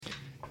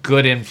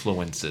good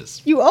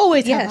influences. You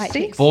always Yes, have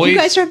see? hijinks. Voice you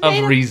guys are of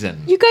made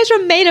reason. You guys are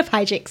made of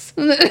hijinks.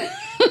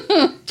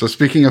 So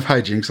speaking of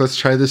hijinks, let's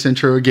try this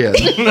intro again.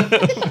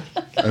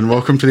 And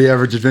welcome to the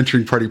Average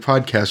Adventuring Party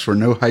podcast, where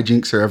no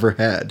hijinks are ever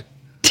had.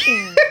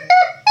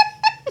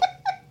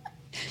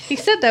 He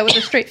said that with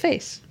a straight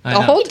face I the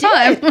know. whole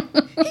time.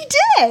 He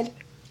did.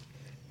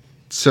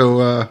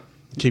 So,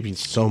 Keeping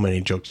so many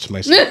jokes to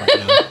myself right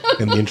now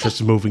in the interest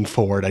of moving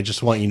forward. I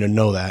just want you to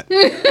know that.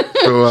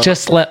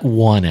 Just let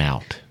one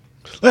out.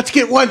 Let's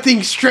get one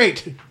thing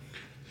straight.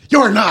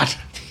 You're not.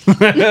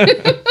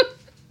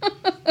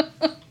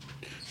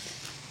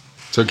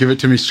 so give it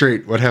to me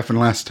straight. What happened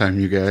last time,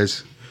 you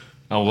guys?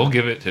 Oh, we'll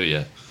give it to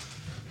you.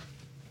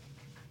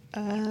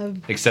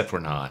 Except we're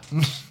not.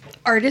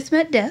 Artist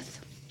met death.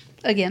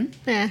 Again.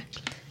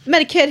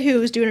 Met a kid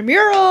who was doing a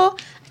mural,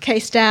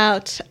 cased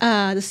out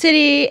the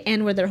city,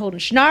 and where they're holding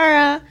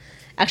Shannara.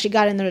 Actually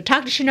got in there to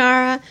talk to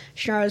Shannara.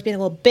 Shannara was being a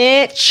little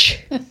bitch.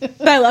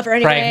 But I love her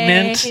anyway.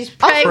 Pregnant. She's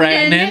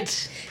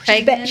Pregnant.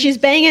 She's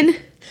banging.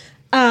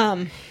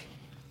 The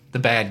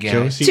bad guy.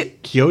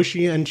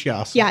 Kyoshi and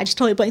Chiasa. Yeah, I just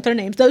totally blanked their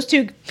names. Those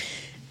two,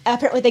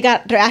 apparently they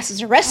got their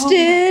asses arrested.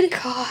 Oh my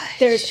gosh.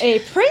 There's a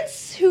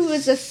prince who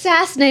was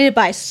assassinated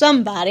by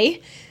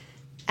somebody.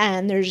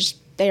 And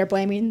they are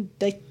blaming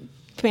the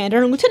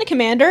commander and lieutenant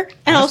commander.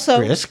 And also...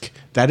 Risk.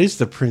 That is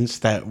the prince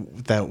that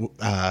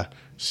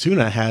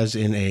Suna has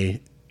in a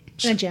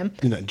gem.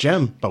 In a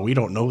gem, but we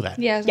don't know that.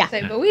 Yeah, I was Yeah.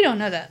 gonna say, but we don't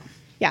know that.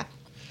 Yeah.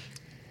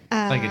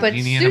 Like a But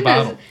genie in a Suna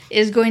bottle.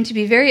 is going to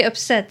be very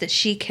upset that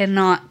she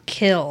cannot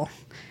kill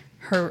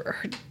her.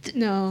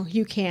 No,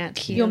 you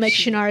can't. You'll make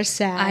Kyoshi. Shannara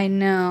sad. I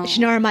know.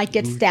 Shannara might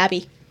get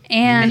stabby.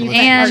 And you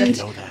can't and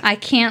know that. I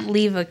can't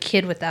leave a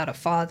kid without a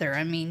father.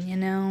 I mean, you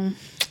know.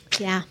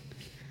 Yeah.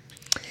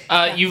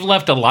 You've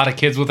left a lot of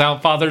kids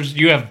without fathers.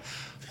 You have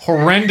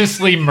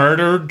horrendously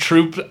murdered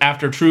troop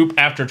after troop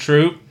after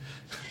troop.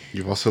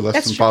 You've also left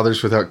That's some true.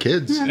 fathers without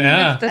kids.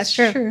 Yeah. That's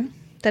true. true.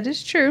 That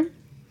is true.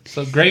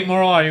 So great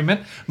moral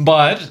argument.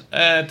 But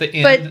at the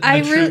end, But the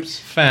I troops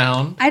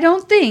found... I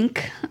don't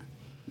think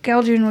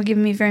Galdrian will give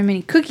me very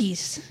many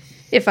cookies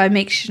if I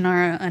make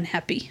Shannara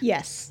unhappy.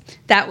 Yes.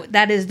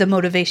 That is the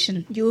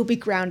motivation. You will be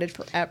grounded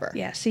forever.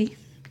 Yeah, see?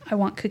 I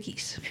want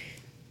cookies.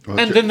 Well,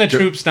 And then the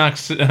troops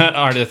knocks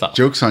Ardith off.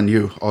 Joke's on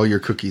you. All your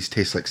cookies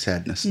taste like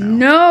sadness now.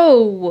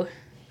 No!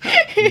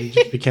 You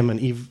just became an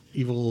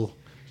evil.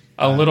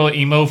 A little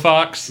emo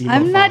fox.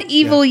 I'm not fox,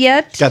 evil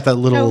yet. Got that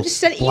little No, just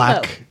said emo.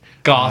 black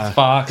Goth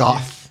fox.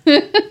 goth.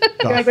 You're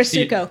like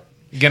Rasuko.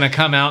 Gonna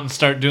come out and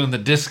start doing the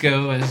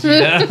disco as you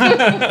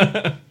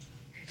know.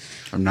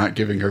 I'm not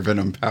giving her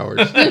venom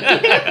powers.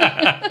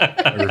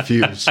 I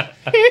refuse.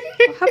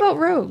 How about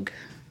Rogue?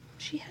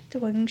 She had the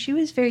one. She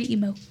was very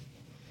emo.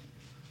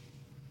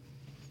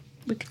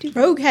 We could do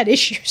Rogue had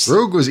issues.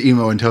 Rogue was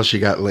emo until she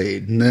got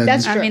laid. And then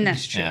That's I true. mean,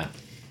 that's true. Yeah.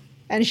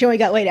 And she only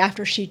got laid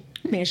after she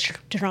managed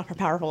to turn off her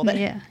power a little bit.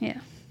 Yeah, yeah.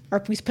 Or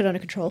at least put it under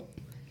control.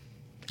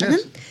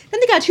 Yes. Then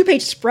they got a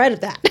 2-page spread of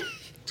that.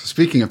 So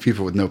speaking of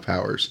people with no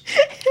powers,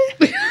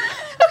 Okay.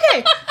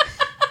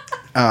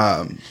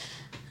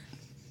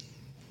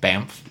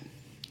 Bamf.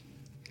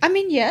 I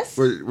mean, yes.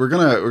 we're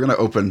gonna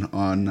open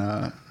on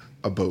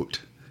a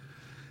boat,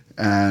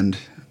 and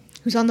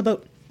Who's on the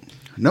boat?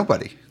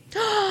 nobody.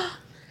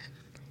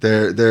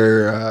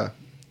 There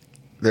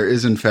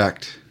is in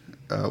fact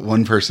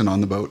one person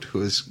on the boat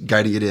who is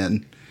guiding it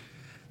in,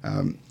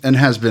 and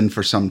has been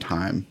for some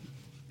time.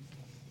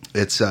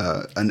 It's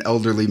an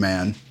elderly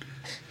man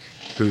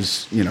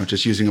who's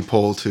just using a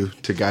pole to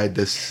guide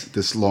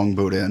this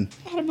longboat in.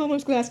 I had a moment I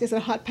was going to ask, is it a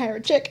hot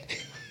pirate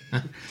chick?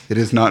 It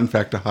is not in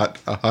fact a hot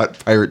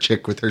pirate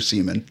chick with her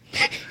semen.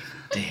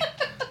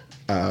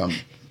 I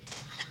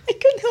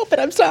couldn't help it.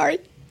 I'm sorry.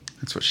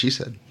 That's what she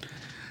said.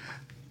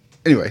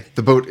 Anyway,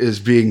 the boat is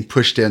being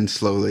pushed in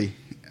slowly.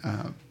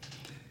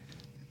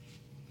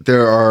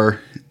 There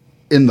are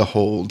in the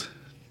hold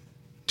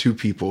 2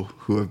 people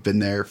who have been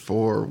there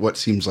for what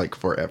seems like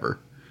forever.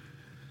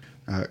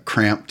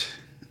 Cramped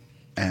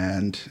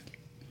and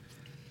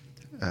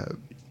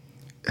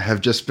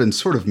have just been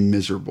sort of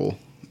miserable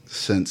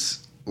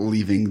since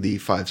leaving the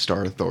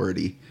 5-Star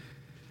Authority.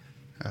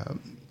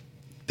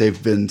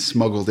 They've been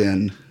smuggled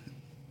in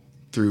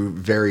through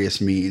various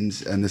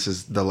means, and this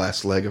is the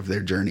last leg of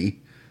their journey.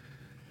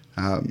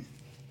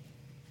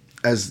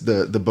 As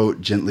the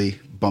boat gently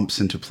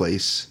bumps into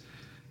place,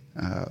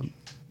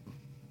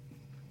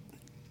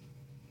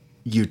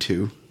 you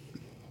two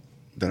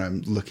that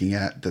I'm looking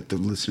at that the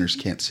listeners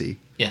can't see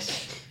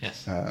Yes.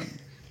 Yes.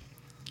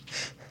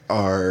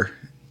 are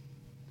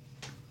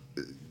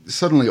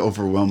suddenly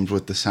overwhelmed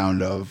with the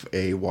sound of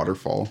a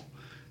waterfall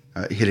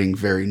hitting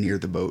very near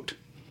the boat.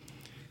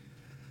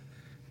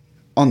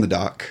 On the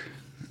dock,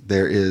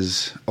 there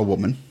is a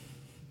woman.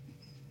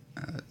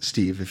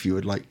 Steve, if you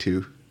would like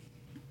to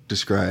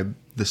describe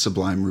the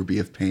Sublime Ruby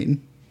of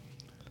Pain.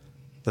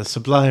 The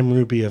Sublime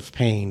Ruby of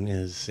Pain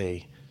is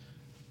a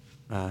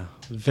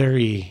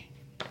very,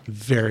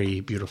 very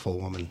beautiful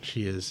woman.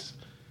 She is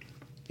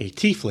a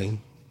tiefling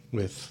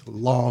with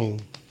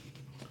long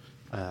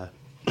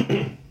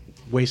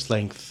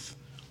waist-length,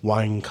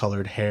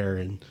 wine-colored hair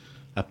and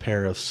a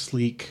pair of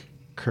sleek,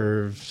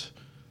 curved,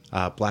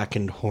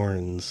 blackened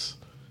horns.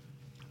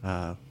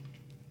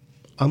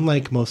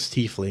 Unlike most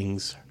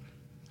tieflings,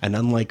 and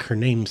unlike her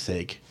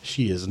namesake,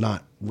 she is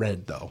not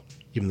red, though,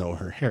 even though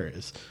her hair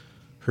is.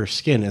 Her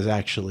skin is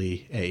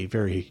actually a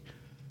very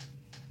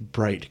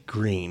bright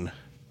green,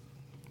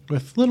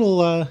 with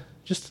little,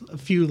 just a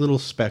few little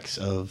specks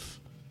of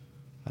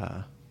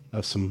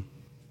some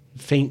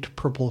faint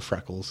purple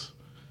freckles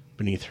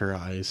beneath her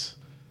eyes.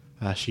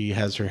 She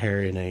has her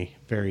hair in a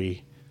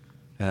very,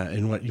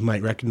 in what you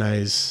might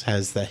recognize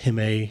as the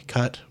hime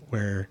cut,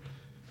 where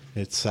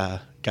it's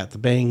got the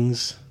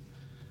bangs.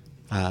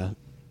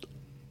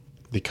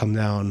 They come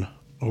down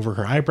over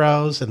her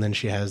eyebrows, and then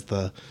she has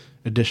the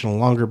additional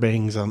longer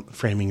bangs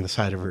framing the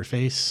side of her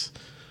face.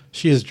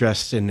 She is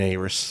dressed in a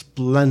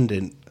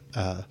resplendent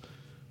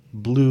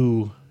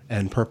blue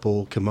and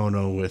purple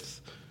kimono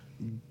with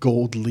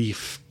gold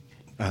leaf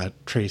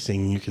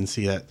tracing. You can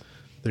see that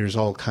there's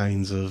all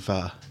kinds of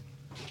Very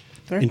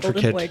golden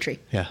intricate, poetry.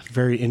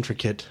 very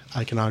intricate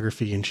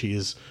iconography, and she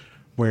is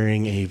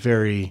wearing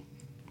a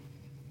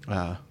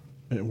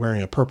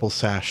wearing a purple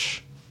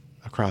sash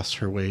across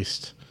her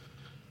waist.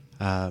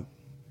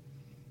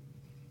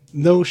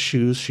 No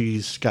shoes.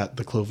 She's got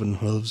the cloven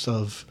hooves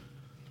of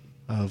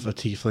a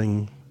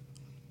tiefling,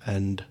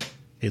 and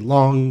a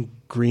long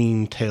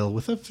green tail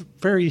with a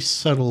very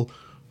subtle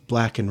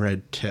black and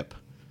red tip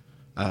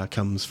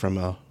comes from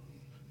an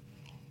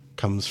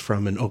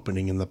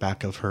opening in the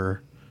back of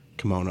her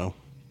kimono.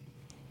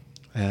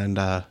 And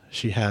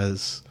she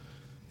has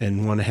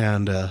in one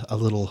hand a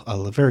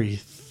very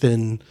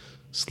thin,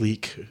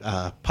 sleek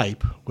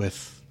pipe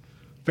with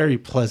very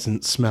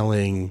pleasant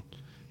smelling,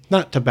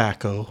 not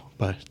tobacco,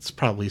 but it's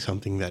probably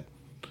something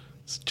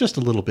that's just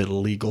a little bit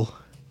illegal,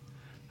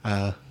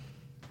 that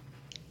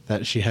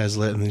she has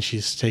lit, and then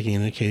she's taking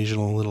an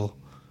occasional little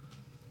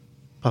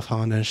puff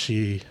on as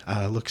she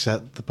looks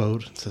at the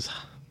boat and says,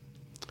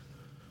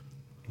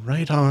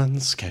 "Right on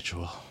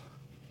schedule."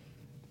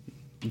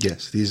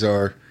 Yes, these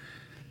are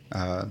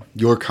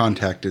your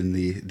contact in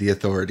the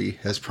authority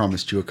has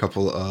promised you a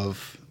couple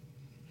of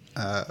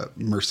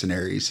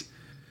mercenaries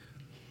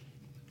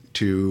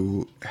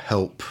to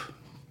help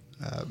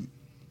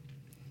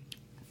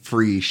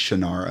free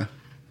Shannara,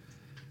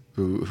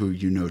 who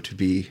you know to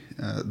be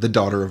the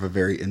daughter of a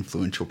very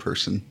influential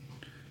person,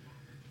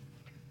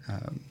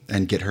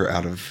 and get her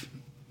out of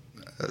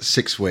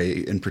Six-Way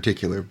in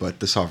particular, but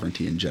the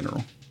sovereignty in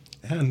general.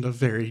 And a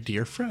very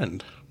dear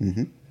friend.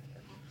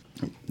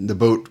 The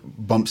boat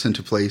bumps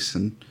into place,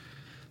 and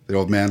the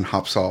old man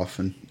hops off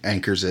and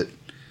anchors it.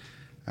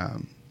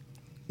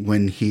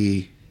 When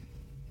he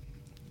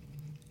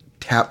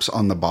taps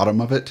on the bottom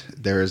of it,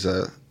 there is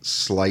a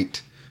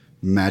slight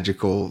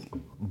magical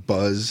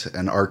buzz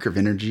and arc of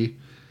energy,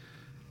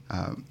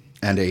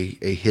 and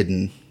a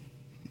hidden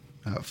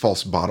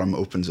false bottom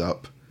opens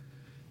up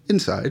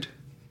inside.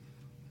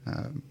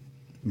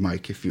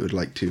 Mike, if you would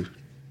like to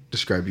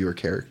describe your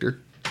character.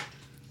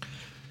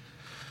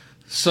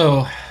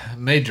 So,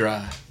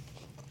 Medra,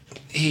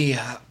 he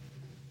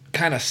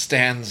kind of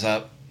stands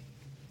up,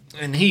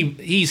 and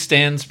he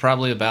stands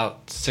probably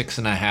about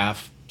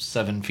 6.5,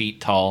 7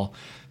 feet tall.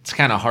 It's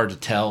kind of hard to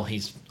tell.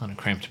 He's on a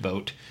cramped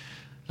boat.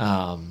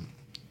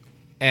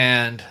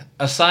 And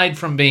aside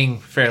from being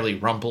fairly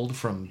rumpled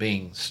from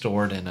being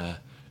stored in a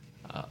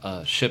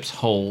ship's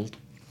hold,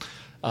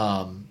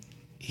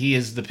 he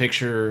is the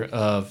picture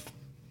of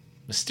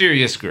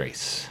mysterious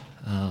grace.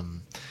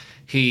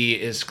 He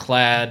is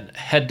clad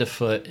head to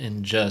foot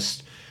in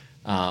just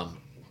a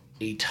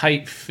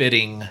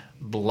tight-fitting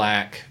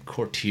black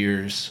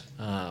courtier's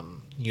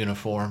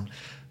uniform,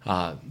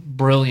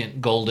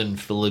 brilliant golden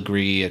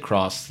filigree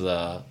across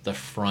the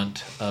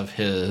front of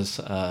his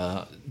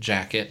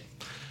jacket,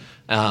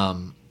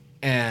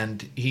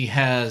 and he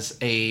has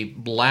a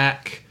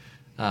black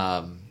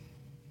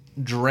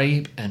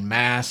drape and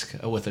mask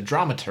with a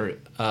drama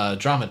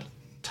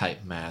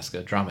type mask,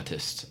 a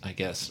dramatist, I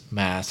guess,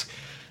 mask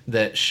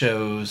that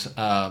shows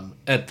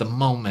at the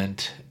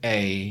moment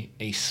a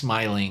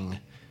smiling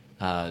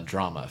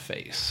drama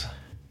face.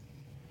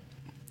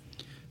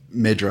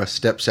 Medra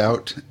steps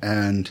out,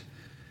 and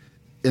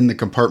in the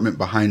compartment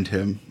behind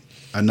him,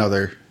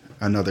 another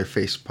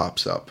face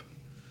pops up.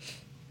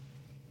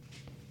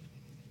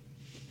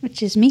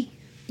 Which is me.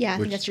 Yeah, I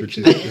think that's your which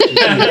cue.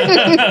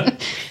 is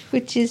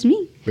Which is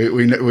me.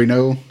 we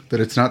know that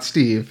it's not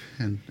Steve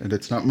and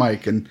it's not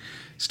Mike, and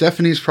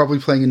Stephanie's probably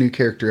playing a new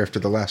character after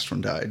the last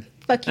one died.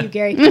 Fuck you,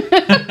 Gary.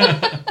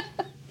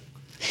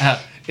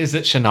 Is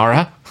it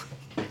Shannara?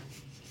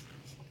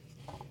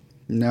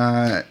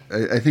 Nah,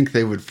 I think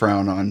they would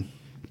frown on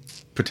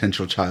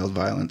potential child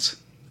violence.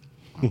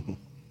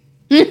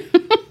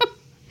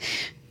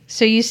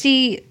 So you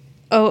see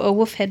a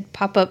wolf head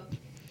pop up,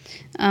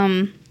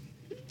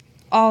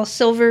 all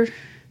silver,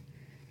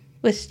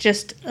 with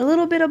just a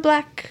little bit of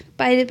black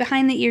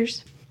behind the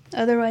ears.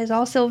 Otherwise,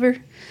 all silver.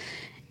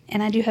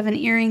 And I do have an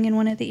earring in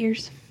one of the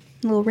ears,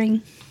 a little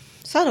ring,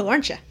 Subtle,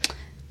 aren't you?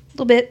 a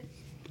little bit.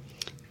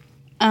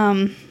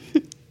 And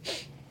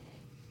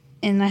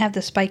I have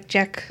the spike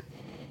jack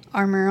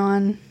armor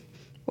on,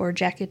 or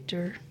jacket,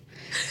 or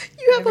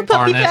You have a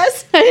puppy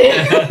Harness. vest.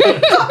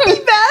 Puppy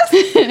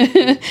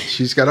vest.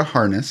 She's got a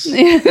harness.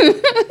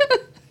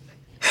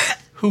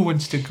 Who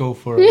wants to go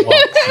for a walk?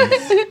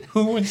 Sis?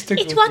 Who wants to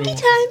It's go walkie for a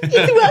time.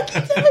 It's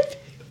walkie time.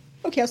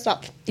 Okay, I'll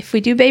stop. if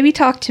we do baby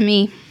talk to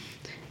me,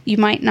 you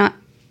might not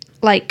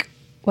like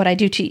what I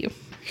do to you.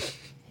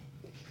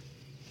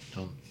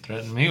 Don't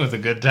threaten me with a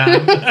good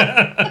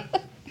time.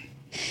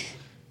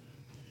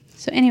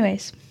 So,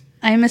 anyways,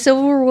 I am a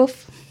silver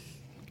wolf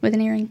with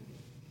an earring.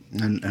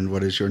 And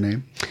what is your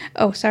name?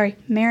 Oh, sorry,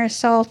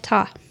 Marisol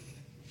Ta.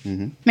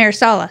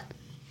 Marisala.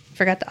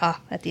 Forgot the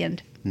ah at the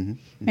end.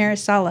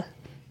 Marisala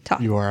Ta.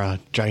 You are a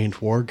giant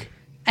warg.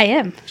 I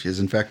am. She is,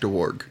 in fact, a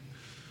warg.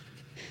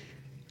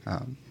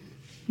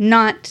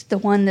 Not the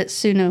one that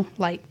Suno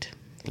liked.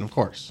 Of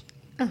course.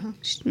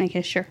 Just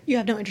making sure. You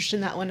have no interest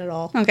in that one at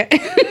all. Okay.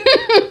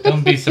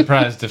 Don't be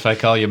surprised if I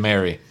call you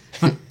Mary.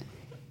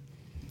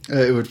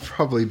 It would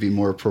probably be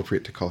more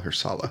appropriate to call her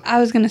Sala. I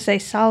was going to say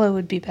Sala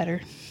would be better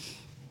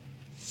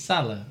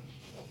Sala.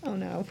 Oh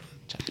no.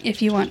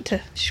 if you want to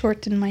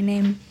shorten my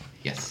name,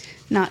 Yes.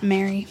 not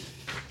Mary.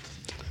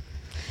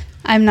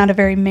 I'm not a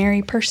very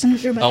merry person.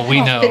 Your mother, Oh,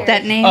 we know. Fit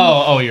that name.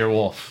 Oh, you're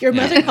Wolf. your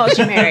mother calls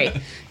you Mary.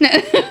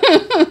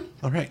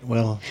 All right.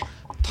 Well,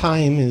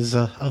 time is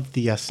of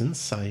the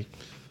essence. I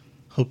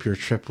hope your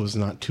trip was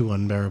not too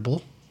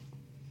unbearable.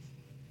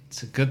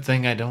 It's a good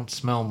thing I don't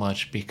smell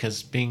much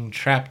because being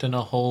trapped in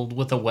a hold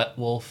with a wet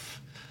wolf,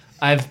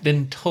 I've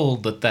been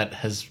told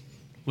that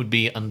would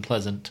be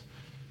unpleasant.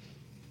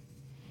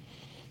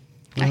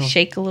 I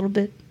shake a little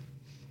bit.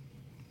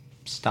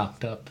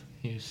 Stocked up,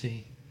 you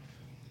see.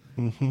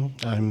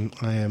 I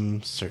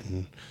am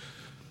certain.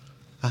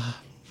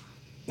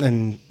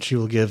 And she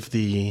will give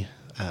the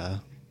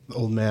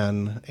old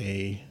man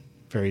a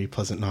very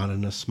pleasant nod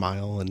and a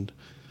smile, and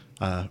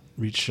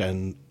reach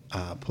and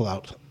pull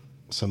out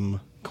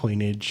some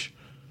coinage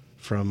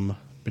from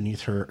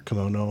beneath her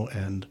kimono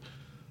and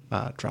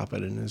drop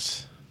it in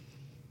his.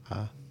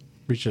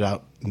 Reach it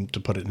out and to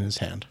put it in his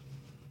hand.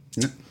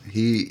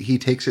 He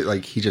takes it,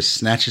 like, he just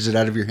snatches it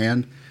out of your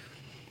hand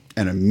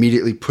and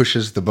immediately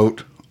pushes the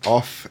boat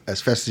off as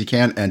fast as he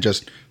can and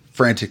just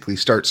frantically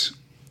starts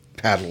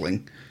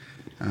paddling.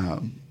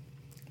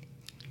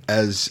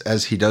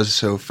 As he does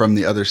so, from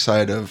the other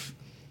side of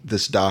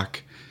this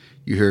dock,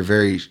 you hear a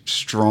very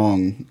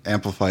strong,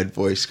 amplified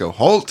voice go,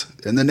 "Halt!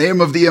 In the name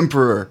of the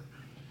Emperor!"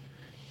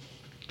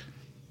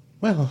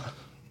 Well,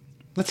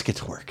 let's get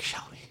to work,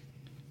 shall we?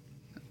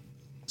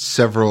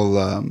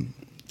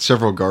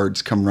 Several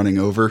guards come running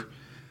over.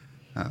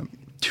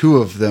 Two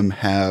of them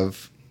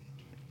have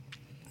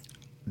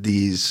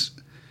these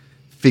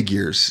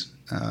figures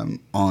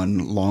on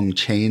long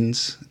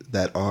chains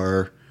that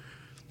are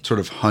sort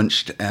of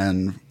hunched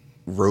and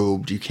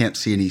robed. You can't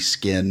see any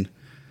skin,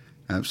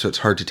 so it's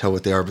hard to tell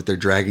what they are, but they're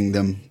dragging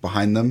them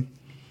behind them.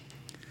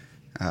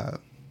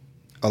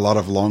 A lot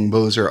of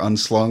longbows are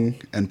unslung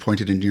and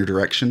pointed in your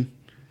direction.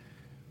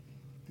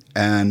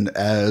 And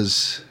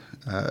as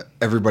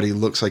everybody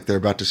looks like they're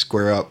about to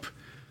square up,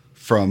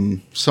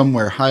 from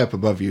somewhere high up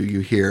above you, you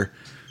hear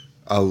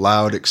a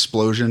loud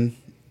explosion.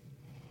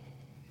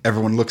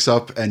 Everyone looks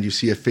up and you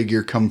see a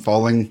figure come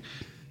falling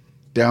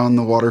down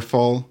the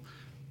waterfall,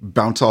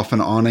 bounce off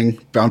an awning,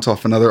 bounce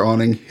off another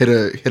awning, hit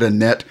a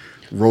net,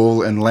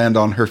 roll and land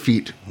on her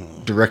feet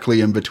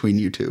directly in between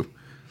you two.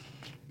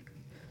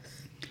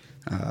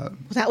 Well,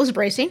 that was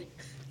bracing.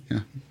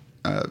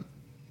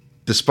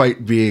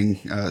 Despite being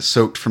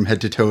soaked from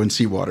head to toe in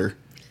seawater,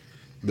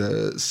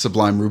 the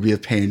Sublime Ruby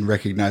of Pain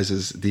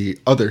recognizes the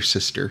other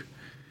sister,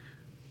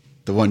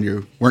 the one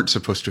you weren't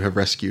supposed to have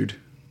rescued.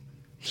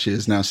 She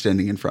is now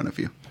standing in front of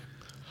you.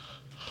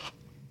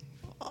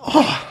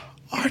 Oh,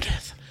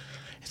 Ardith,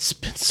 it's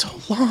been so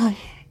long.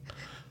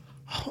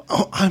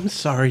 Oh, I'm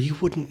sorry, you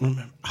wouldn't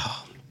remember.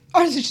 Oh,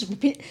 Or is it just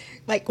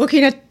like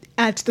looking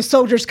at the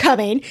soldiers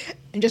coming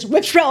and just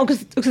whips around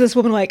because this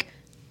woman like,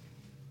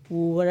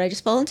 what did I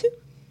just fall into?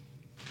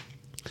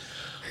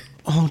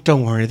 oh,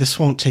 don't worry, this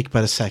won't take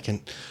but a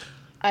second.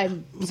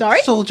 I'm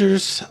sorry.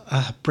 Soldiers,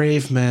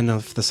 brave men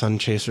of the Sun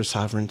Chaser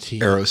sovereignty.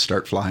 Arrows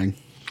start flying.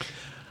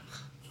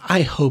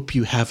 I hope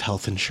you have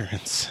health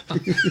insurance.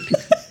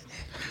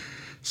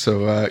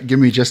 So give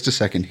me just a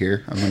second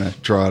here. I'm going to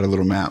draw out a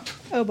little map.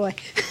 Oh boy.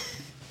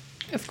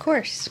 Of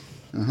course.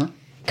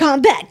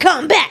 Combat.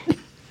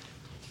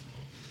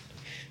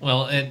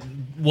 Well, it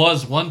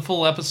was one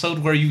full episode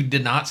where you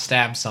did not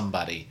stab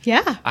somebody.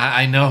 Yeah.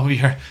 I know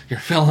you're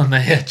feeling the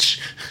hitch.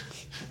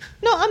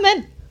 No,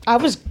 I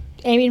was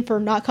aiming for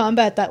not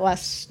combat that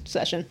last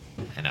session.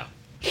 I know.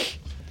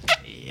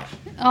 Yeah.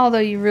 Although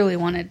you really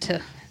wanted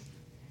to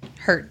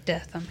hurt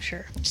Death, I'm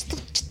sure. Just a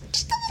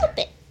little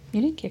bit.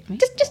 You didn't kick me.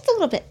 Just a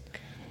little bit.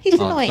 He's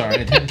Oh, annoying. sorry,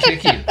 I didn't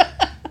kick you.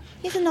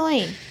 He's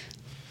annoying.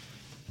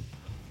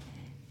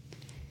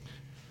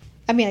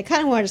 I mean, I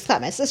kind of wanted to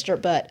slap my sister,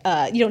 but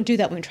you don't do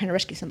that when you're trying to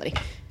rescue somebody.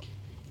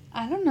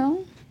 I don't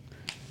know.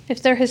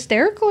 If they're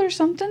hysterical or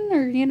something,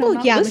 or, Well,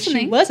 not yeah, but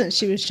listening. she wasn't.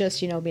 She was just,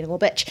 being a little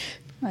bitch.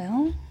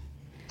 Well,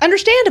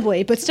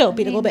 Understandably, but still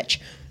being a little bitch.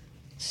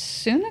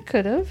 Suna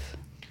could have.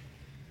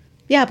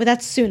 Yeah, but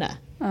that's Suna.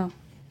 Oh.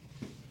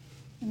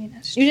 I mean,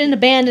 that's You didn't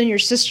abandon your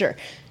sister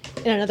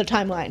in another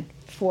timeline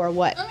for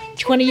what?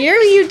 20 Maybe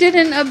years? you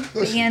didn't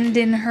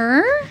abandon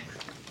her.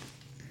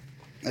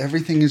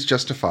 Everything is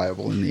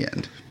justifiable in the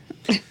end.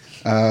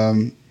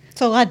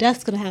 So a lot of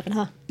death's gonna happen,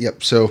 huh?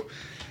 Yep. So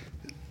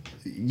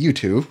you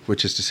two,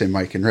 which is to say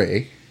Mike and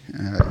Ray,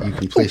 you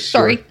can place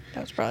Sorry.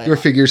 That was probably your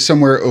figures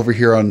somewhere over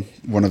here on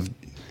one of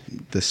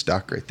the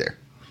stock right there.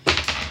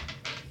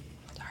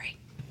 Sorry.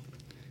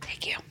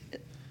 Thank you.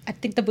 I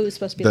think the boo's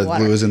supposed to be The the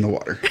water. blue is in the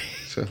water.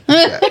 So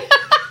yeah.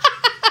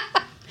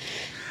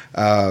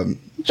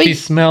 She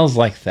smells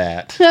like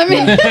that. I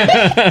mean,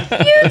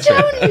 you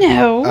don't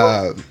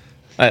know.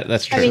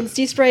 That's true. I mean,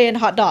 sea spray and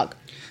hot dog.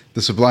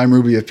 The Sublime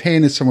Ruby of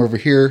Pain is somewhere over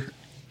here.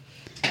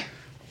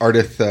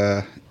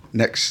 Ardith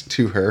next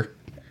to her.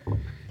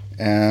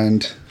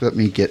 And let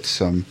me get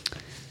some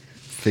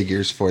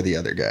figures for the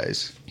other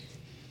guys.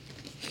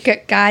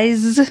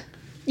 Guys.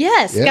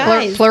 Yes, Yeah.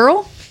 guys.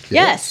 Plural?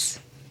 Yes.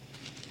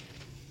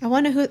 I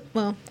wonder who.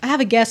 Well, I have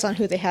a guess on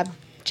who they have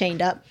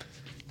chained up.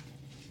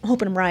 I'm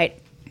hoping I'm right.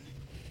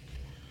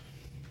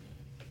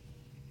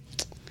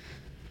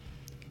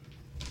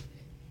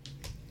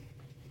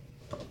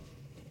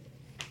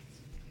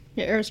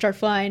 Your arrows start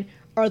flying.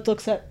 Arth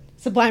looks at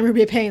Sublime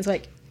Ruby of Pain's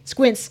like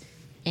squints.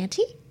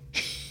 Auntie?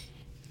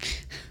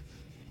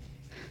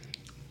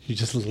 You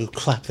just a little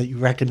clap that you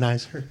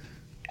recognize her.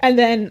 And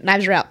then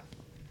knives are out.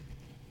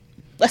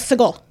 That's the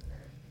goal.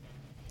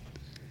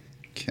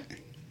 Okay.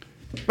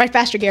 Right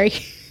faster, Gary.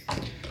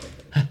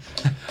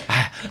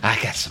 I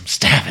got some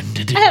stabbing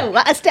to do. I have a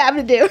lot of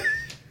stabbing to do.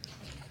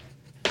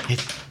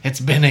 It's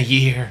been a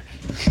year.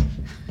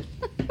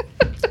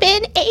 It's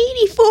been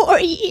 84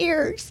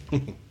 years.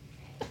 All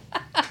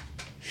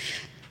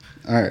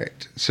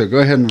right. So go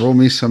ahead and roll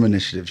me some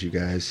initiatives, you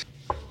guys.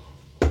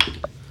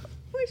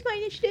 Where's my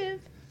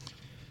initiative?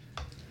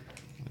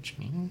 Which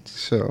means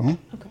So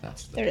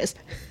that's the There it is.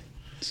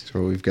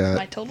 we've got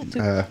My total too.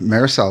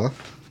 Marisala.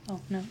 Oh,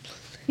 no.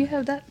 You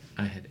have that?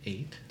 I had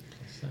 8.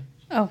 So-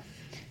 Oh.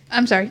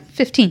 I'm sorry.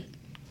 15.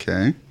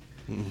 Okay.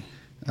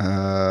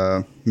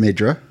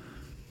 Madra.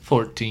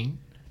 14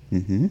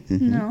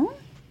 No.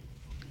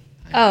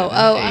 I Oh,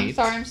 had an I'm 8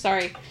 sorry. I'm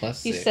sorry.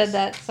 plus You 6. said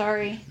that.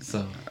 Sorry.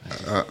 So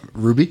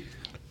Ruby.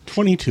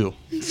 22.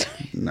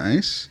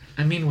 Nice.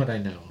 I mean what I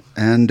know.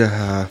 And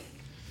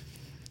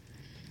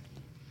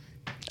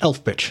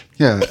Elf bitch.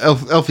 yeah,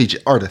 Elfie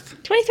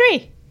Ardith. 23.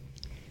 Hey,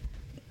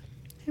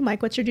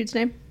 Mike, what's your dude's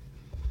name?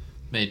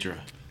 Madra.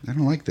 I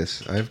don't like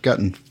this. I've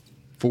gotten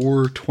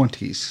 4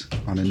 20s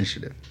on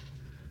initiative.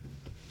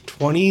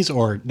 20s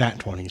or nat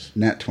 20s?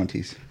 Nat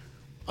 20s.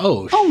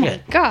 Oh, Oh, my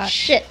shit. gosh.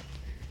 Shit.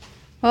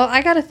 Well,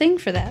 I got a thing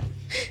for that.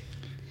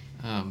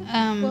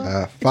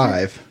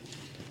 5.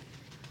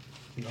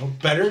 No,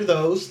 better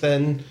those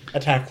than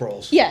attack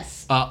rolls.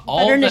 Yes. All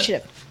Better that-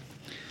 initiative.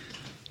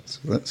 So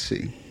let's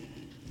see.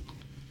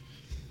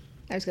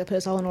 I was going to put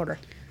us all in order.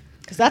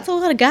 Because that's a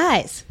lot of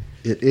guys.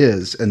 It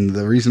is, and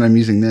the reason I'm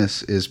using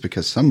this is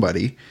because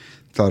somebody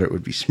thought it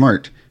would be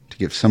smart to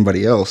give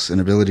somebody else an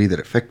ability that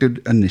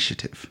affected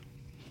initiative.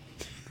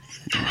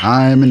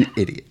 I'm an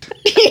idiot.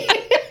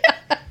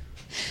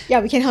 Yeah,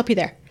 we can't help you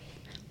there.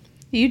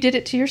 You did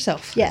it to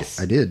yourself.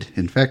 Yes. I did,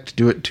 in fact,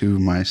 do it to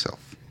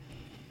myself.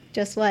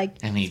 Just like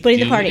And he splitting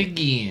do the party. it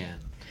again.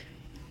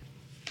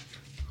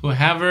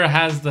 Whoever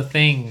has the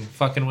thing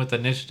fucking with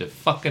initiative,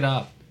 fuck it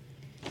up.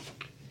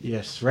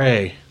 Yes,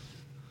 Ray.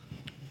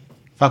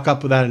 Fuck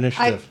up with that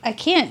initiative. I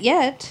can't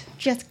yet.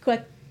 Just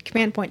collect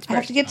command points I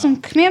have first. to get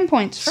some command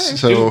points first.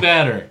 So- Do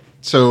better.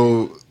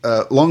 So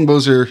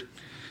longbows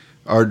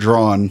are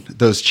drawn.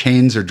 Those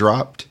chains are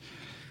dropped.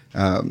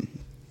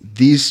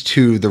 These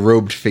two, the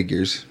robed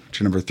figures,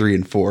 which are number 3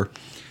 and 4,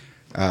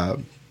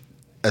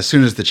 as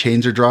soon as the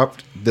chains are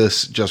dropped,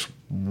 this just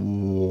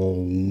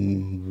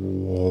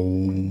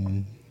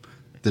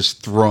this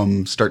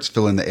thrum starts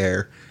filling the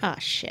air. Oh,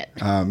 shit.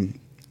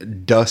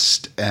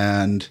 Dust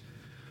and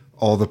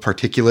all the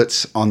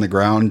particulates on the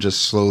ground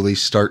just slowly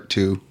start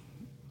to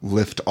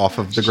lift off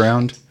of the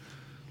ground.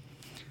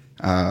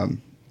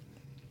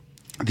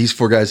 These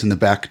 4 guys in the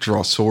back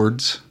draw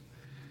swords,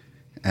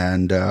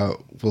 and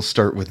we'll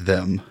start with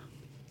them.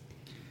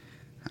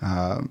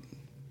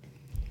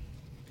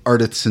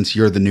 Ardith, since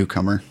you're the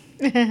newcomer,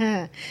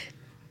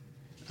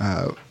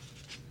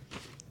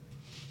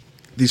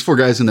 these 4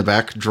 guys in the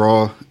back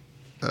draw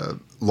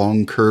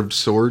long curved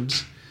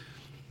swords.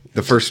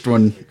 The first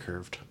one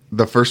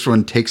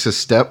Curved. takes a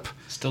step.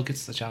 Still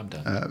gets the job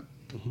done.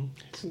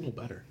 It's a little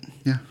better.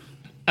 Yeah,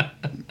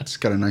 it's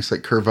got a nice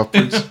like curve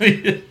upwards.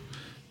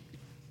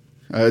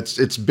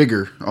 It's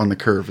bigger on the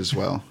curve as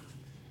well,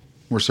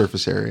 more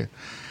surface area.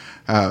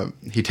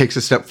 He takes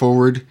a step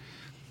forward,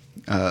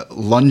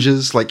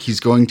 lunges like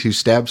he's going to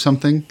stab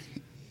something,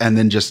 and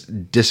then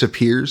just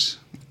disappears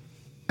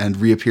and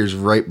reappears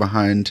right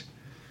behind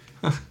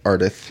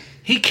Ardith.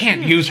 He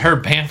can't use her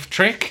Banff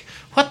trick.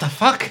 What the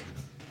fuck?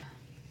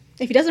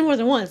 If he does it more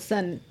than once,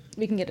 then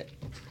we can get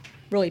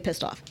really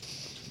pissed off.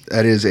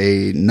 That is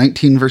a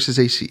 19 versus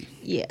AC.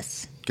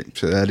 Yes. Okay,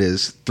 so that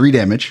is 3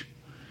 damage.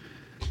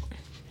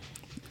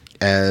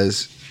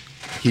 As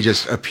he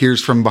just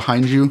appears from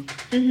behind you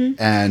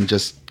and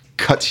just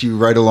cuts you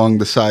right along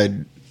the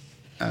side,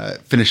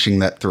 finishing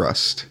that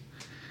thrust.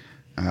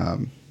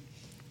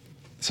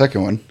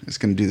 Second one is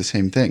going to do the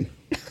same thing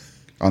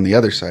on the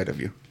other side of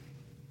you.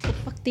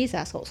 Fuck these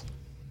assholes.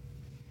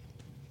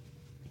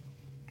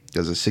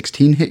 Does a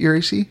 16 hit your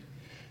AC?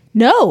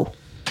 No.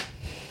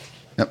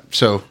 Yep.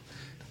 So,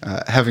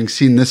 having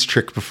seen this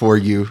trick before,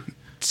 you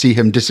see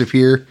him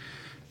disappear,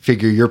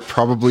 figure you're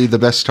probably the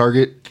best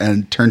target,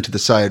 and turn to the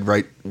side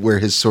right where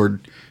his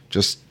sword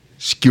just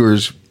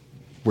skewers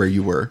where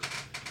you were.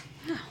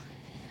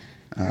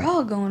 We're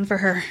all going for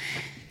her.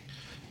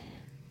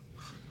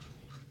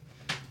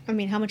 I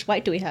mean, how much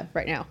light do we have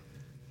right now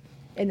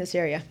in this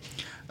area?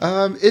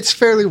 It's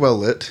fairly well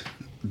lit. So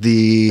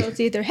The it's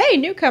either, hey,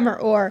 newcomer,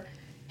 or,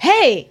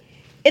 hey,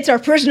 it's our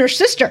prisoner's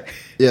sister.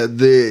 yeah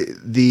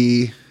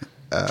the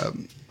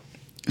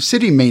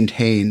city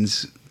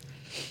maintains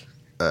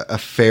a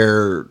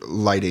fair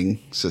lighting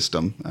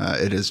system.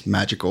 It is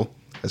magical,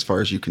 as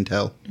far as you can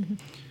tell.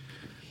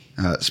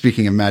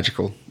 Speaking of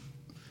magical,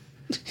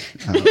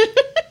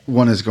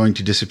 one is going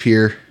to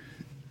disappear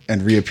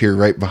and reappear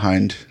right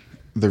behind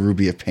the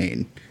Ruby of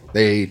Pain.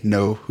 They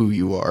know who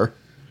you are.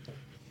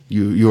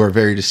 You are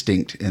very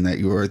distinct in that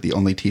you are the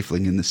only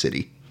tiefling in the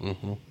city.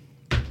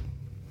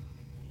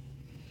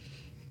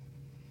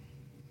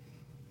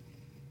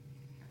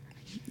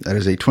 That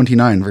is a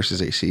 29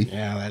 versus AC.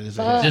 Yeah, that is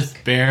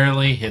Just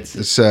barely hits it.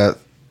 It's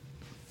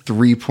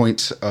 3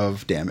 points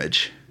of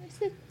damage.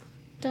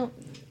 Don't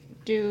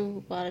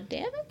do a lot of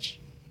damage.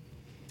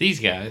 These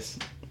guys.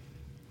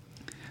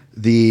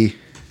 The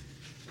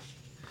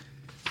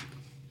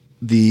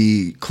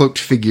cloaked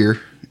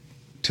figure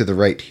to the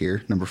right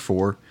here, number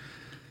 4,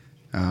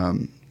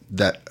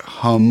 that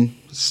hum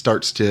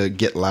starts to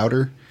get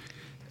louder,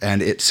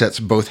 and it sets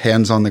both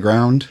hands on the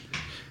ground.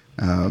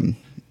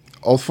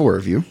 All 4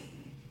 of you.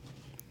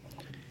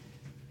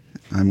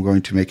 I'm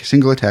going to make a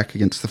single attack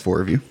against the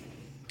 4 of you.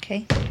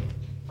 Okay.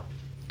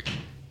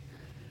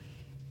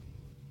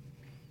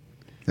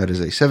 That is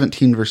a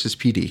 17 versus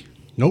PD.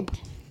 Nope.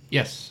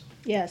 Yes.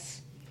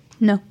 Yes.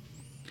 No.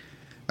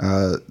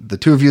 The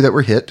 2 of you that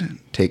were hit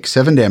take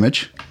 7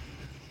 damage,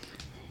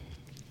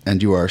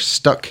 and you are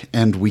stuck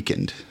and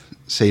weakened.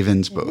 Save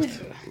ends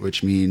both,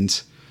 which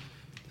means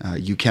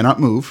you cannot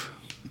move,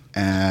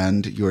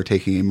 and you are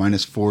taking a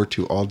 -4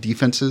 to all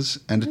defenses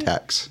and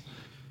attacks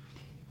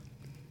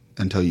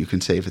until you can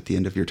save at the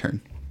end of your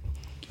turn.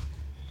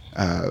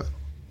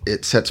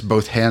 It sets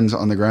both hands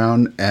on the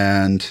ground,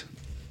 and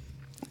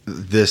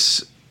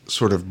this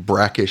sort of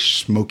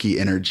brackish, smoky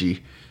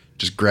energy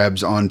just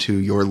grabs onto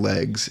your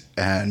legs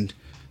and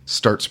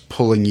starts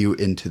pulling you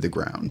into the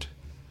ground.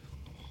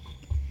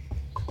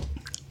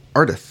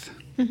 Ardith,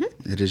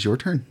 it is your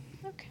turn.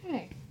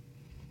 Okay.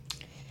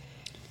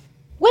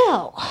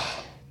 Well,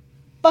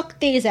 fuck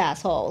these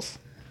assholes.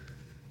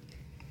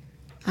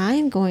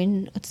 I'm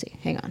going. Let's see.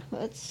 Hang on.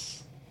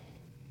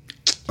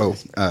 Oh,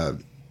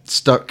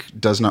 stuck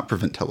does not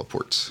prevent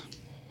teleports,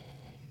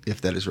 if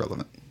that is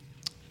relevant.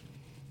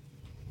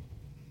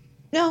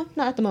 No,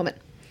 not at the moment.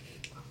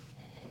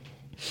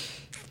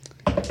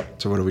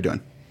 So what are we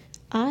doing?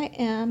 I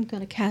am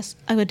gonna cast.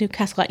 I'm gonna do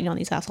cast lightning on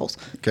these assholes.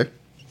 Okay.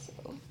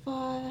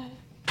 5.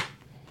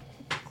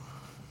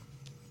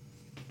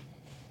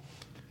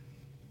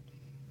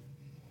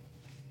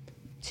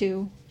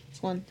 2,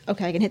 1.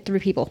 Okay, I can hit 3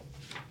 people.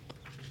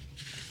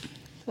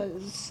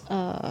 Because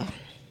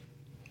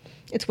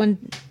it's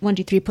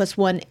 1d3 plus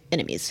 1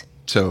 enemies.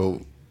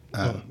 So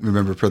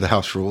remember, per the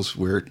house rules,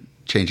 we're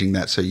changing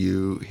that so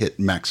you hit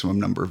maximum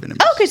number of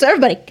enemies. Oh, okay, so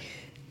everybody.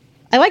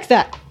 I like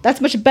that.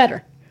 That's much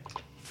better.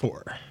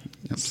 4.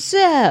 So,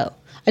 I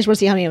just want to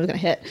see how many I was going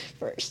to hit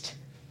first.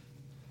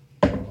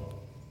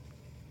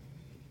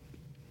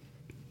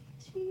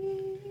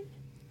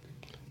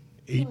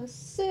 8.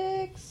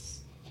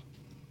 6.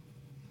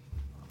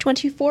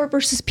 24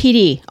 versus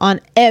PD on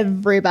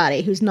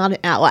everybody who's not an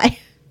ally.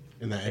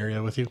 In that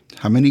area with you.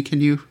 How many can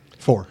you?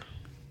 4.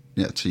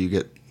 Yeah, so you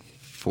get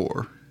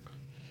 4.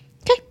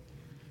 Okay.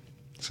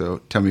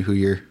 So tell me who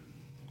you're...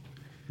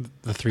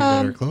 The 3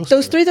 that are close.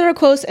 Those 3 that are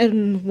close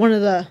and one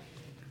of the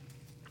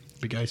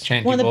big guys.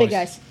 Chanty one of the big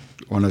boys. guys.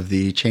 One of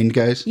the chained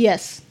guys?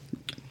 Yes.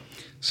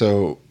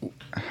 So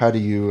how do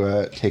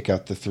you take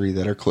out the 3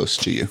 that are close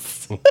to you?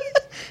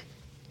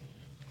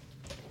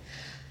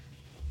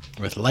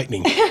 With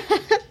lightning.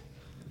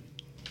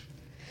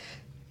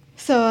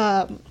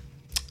 So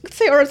let's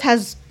say Earth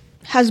has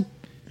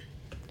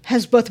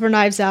both of her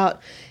knives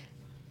out,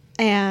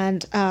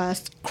 and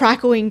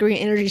crackling green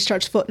energy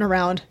starts floating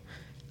around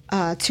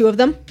 2 of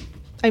them.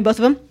 I mean, both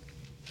of them.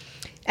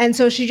 And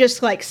so she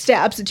just like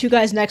stabs the 2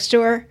 guys next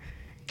to her,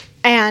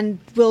 and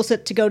wills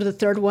it to go to the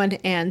 3rd one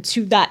and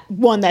to that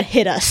one that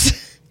hit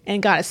us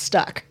and got us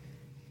stuck.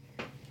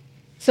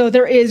 So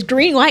there is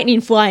green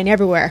lightning flying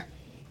everywhere.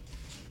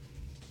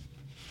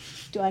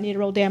 Do I need to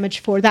roll damage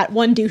for that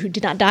one dude who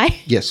did not die?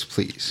 Yes,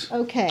 please.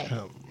 Okay.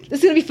 This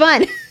is going to be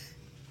fun.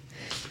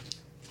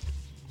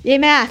 Yay,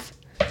 math.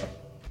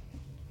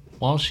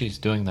 While she's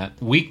doing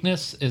that,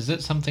 weakness, is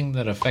it something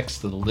that affects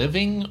the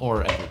living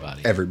or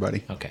everybody?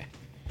 Everybody. Okay.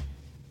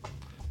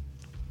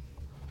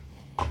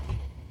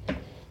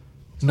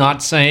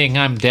 Not saying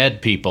I'm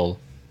dead, people.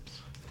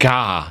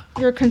 Gah.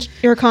 You're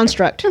a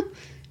construct.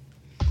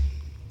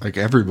 Like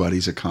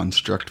everybody's a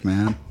construct,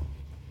 man.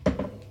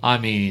 I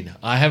mean,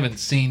 I haven't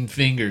seen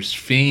fingers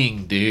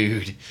fing,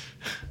 dude.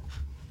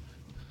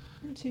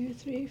 1, 2,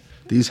 3, 4.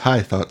 These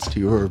high thoughts to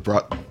you are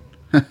brought.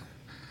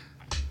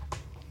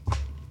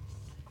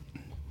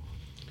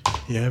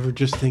 You ever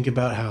just think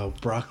about how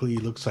broccoli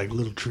looks like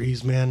little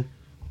trees, man?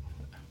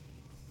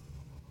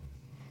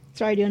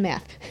 Sorry, doing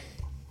math.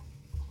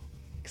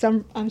 Because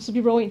I'm supposed to be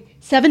rolling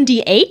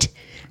 7d8, and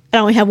I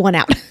only have one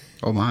out.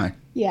 Oh my.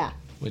 Yeah.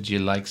 Would you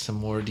like some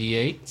more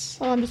D8s?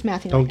 Well, I'm just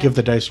mathing. Don't right give now.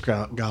 the dice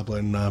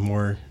goblin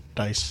more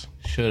dice.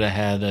 Should have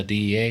had a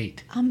D8.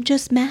 I'm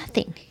just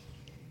mathing.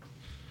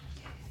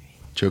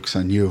 Joke's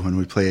on you when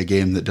we play a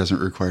game that doesn't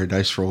require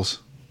dice rolls.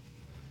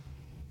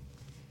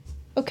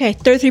 Okay,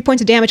 33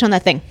 points of damage on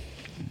that thing.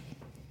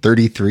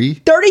 33?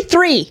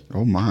 33!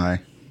 Oh my.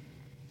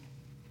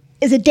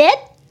 Is it dead?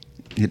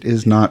 It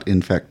is not,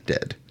 in fact,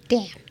 dead.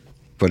 Damn.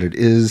 But it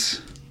is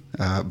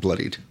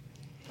bloodied.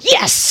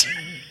 Yes!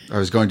 I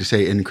was going to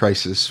say in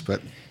crisis,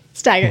 but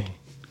Staggered.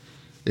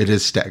 it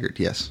is staggered,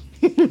 yes.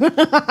 I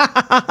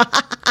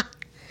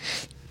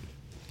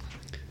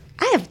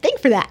have a thing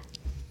for that.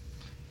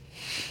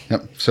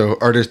 Yep. So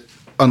Artist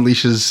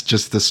unleashes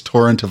just this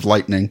torrent of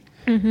lightning.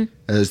 Mm-hmm.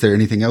 Is there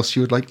anything else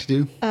you would like to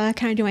do?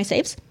 Can I do my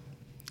saves?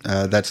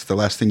 That's the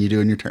last thing you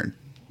do in your turn.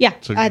 Yeah,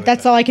 So do like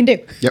that's that. all I can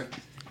do. Yep.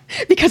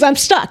 Because I'm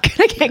stuck.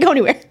 I can't go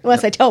anywhere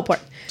unless I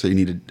teleport. So you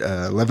needed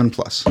 11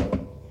 plus.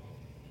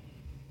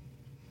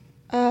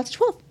 It's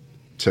 12.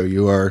 So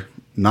you are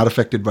not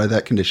affected by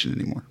that condition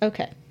anymore.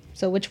 Okay.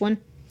 So which one?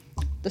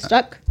 The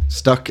stuck?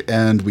 Stuck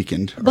and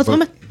weakened. are Both of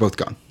them? both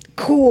gone.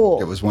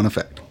 Cool. It was one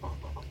effect.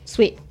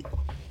 Sweet.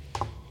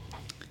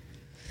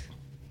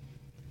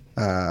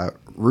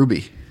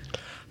 Ruby.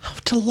 How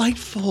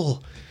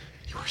delightful.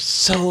 You are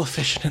so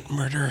efficient at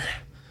murder.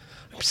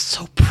 I'm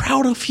so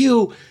proud of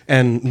you.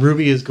 And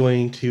Ruby is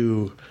going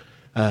to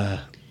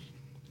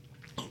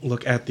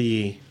look at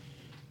the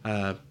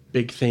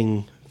big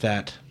thing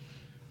that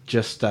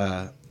just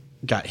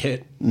got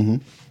hit. Mm-hmm.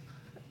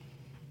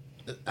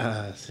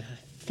 I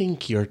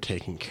think you're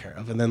taken care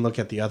of. And then look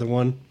at the other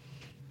one.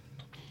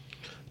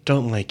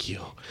 Don't like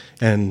you.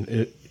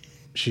 And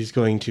she's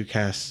going to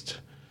cast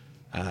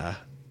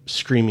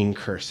Screaming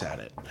Curse at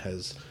it.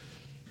 As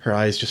her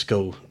eyes just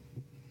go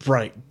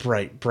bright,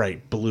 bright,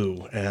 bright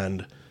blue.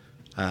 And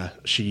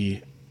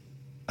she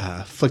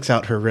flicks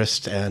out her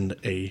wrist, and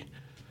a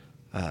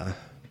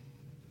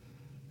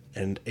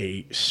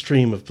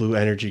stream of blue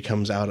energy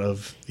comes out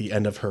of the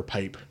end of her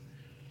pipe.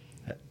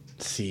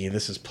 Let's see,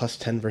 this is plus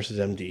 10 versus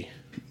MD.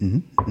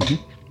 Mm-hmm.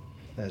 Mm-hmm.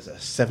 That's a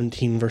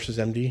 17 versus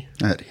MD.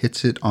 That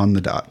hits it on the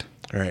dot.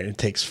 All right, it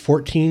takes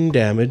 14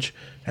 damage,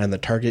 and the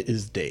target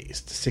is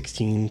dazed.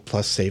 16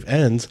 plus save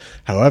ends.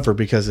 However,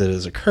 because it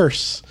is a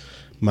curse,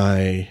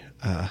 I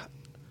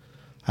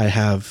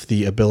have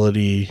the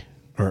ability,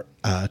 or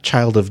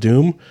Child of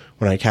Doom,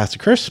 when I cast a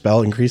curse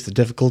spell, increase the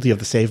difficulty of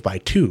the save by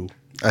 2.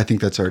 I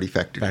think that's already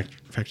factored.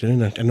 Factored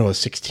in. I know a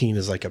 16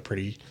 is like a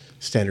pretty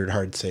standard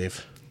hard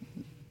save.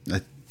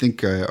 I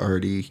think I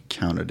already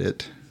counted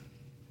it.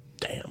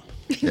 Damn.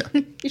 Yeah.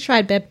 You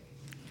tried, babe.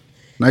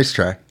 Nice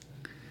try.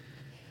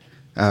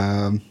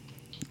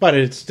 But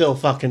it's still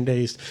fucking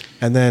dazed.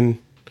 And then,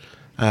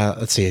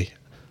 let's see.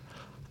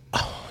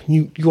 Oh,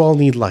 you all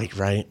need light,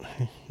 right?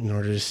 In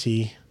order to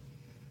see.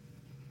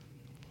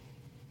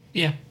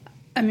 Yeah.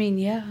 I mean,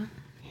 yeah.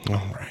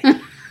 All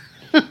right.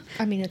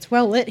 I mean, it's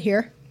well lit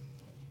here.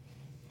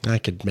 I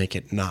could make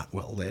it not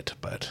well lit,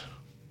 but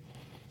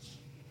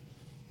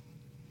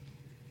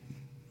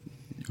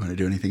You want to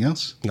do anything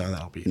else? no,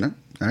 that'll be No?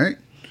 All right.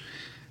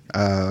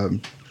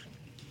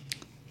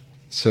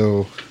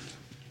 So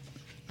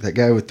that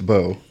guy with the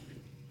bow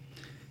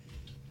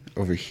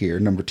over here,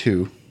 number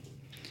 2,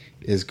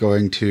 is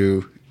going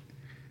to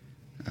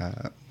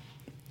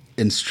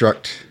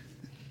instruct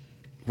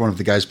one of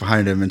the guys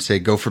behind him and say,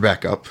 go for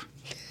backup.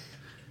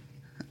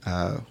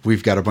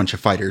 We've got a bunch of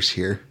fighters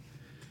here.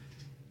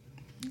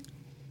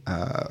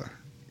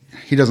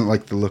 He doesn't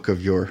like the look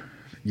of your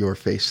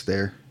face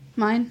there,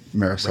 Mine?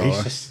 Marisol.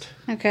 racist.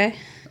 Okay.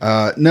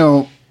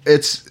 No,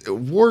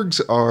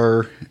 wargs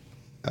are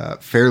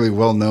fairly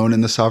well known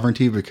in the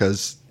sovereignty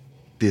because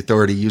the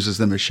authority uses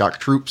them as shock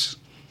troops.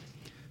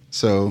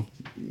 So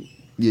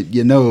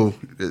you know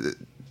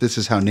this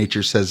is how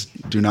nature says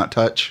do not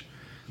touch.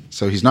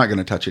 So he's not going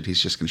to touch it.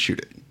 He's just going to shoot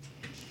it.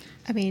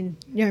 I mean,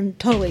 you're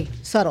totally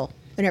subtle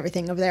and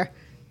everything over there,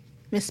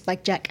 Miss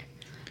Spike Jack.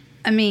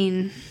 I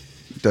mean,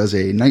 Does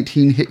a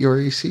 19 hit your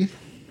AC?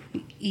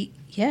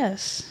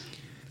 yes.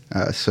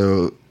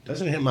 So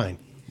Doesn't hit mine.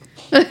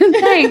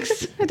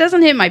 Thanks. It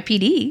doesn't hit my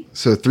PD.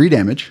 3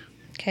 damage.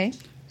 Okay.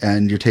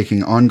 and you're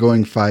taking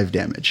ongoing 5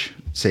 damage.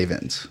 Save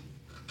ends.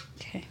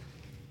 Okay.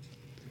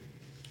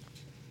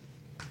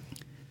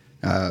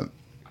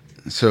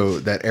 So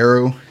that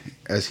arrow,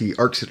 as he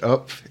arcs it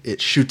up, it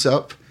shoots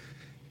up.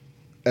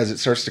 As it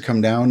starts to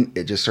come down,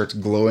 it just starts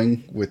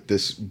glowing with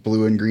this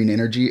blue and green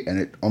energy, and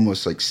it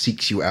almost like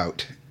seeks you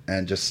out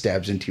and just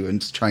stabs into you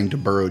and is trying to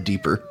burrow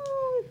deeper.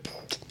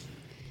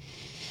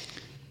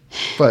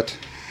 But,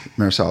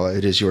 Marisala,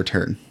 it is your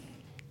turn.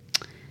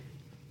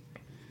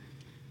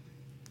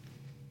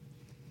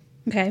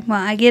 Okay,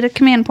 well, I get a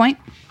command point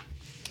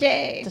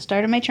Yay. at the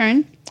start of my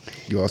turn.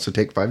 You also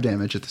take 5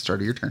 damage at the start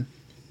of your turn.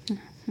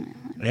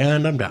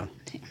 And I'm down.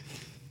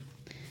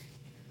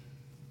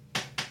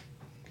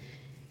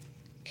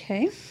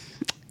 Okay.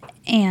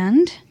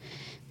 And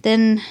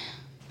then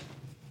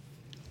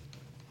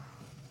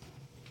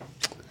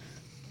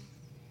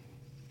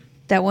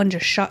that one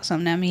just shot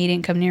something at me. He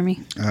didn't come near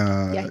me.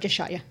 Yeah, I just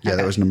shot you. Yeah, Okay.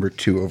 that was number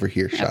 2 over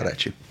here, shot Okay.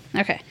 at you.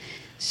 Okay.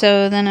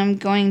 So then I'm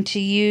going to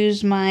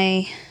use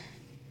my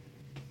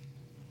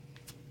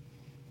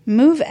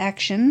move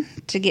action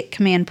to get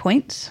command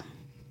points,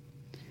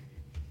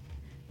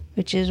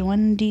 which is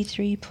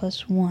 1d3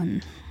 plus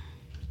 1.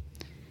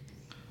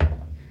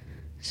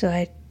 So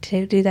I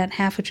do that in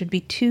half, which would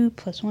be 2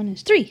 plus 1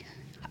 is 3.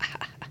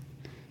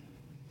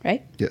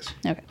 Right? Yes.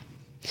 Okay.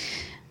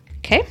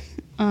 Okay.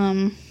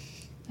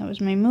 That was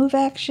my move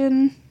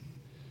action.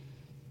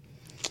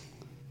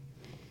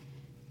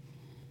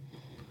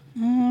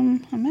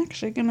 I'm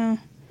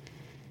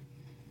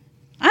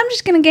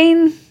just gonna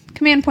gain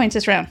command points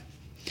this round,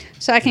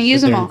 so I can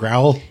use Sit them there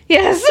all. and growl.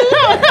 Yes.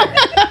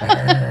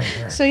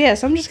 So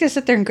yes, I'm just gonna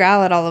sit there and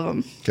growl at all of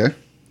them. Okay.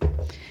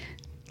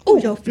 Oh,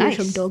 you're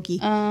fearsome Nice. doggy.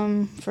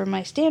 For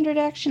my standard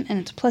action, and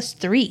it's plus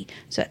 3,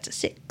 so that's a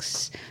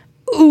 6.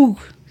 Ooh,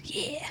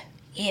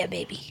 yeah,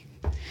 baby.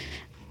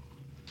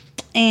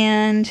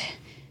 And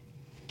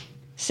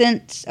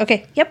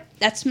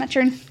that's my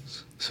turn.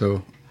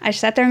 So I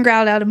sat there and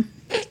growled at him.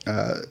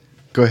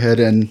 go ahead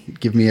and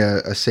give me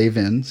a save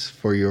ends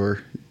for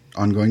your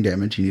ongoing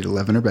damage. You need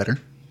 11 or better.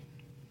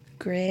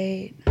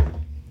 Great.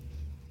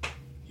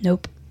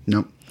 Nope.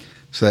 Nope.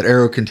 So that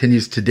arrow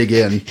continues to dig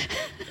in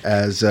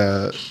as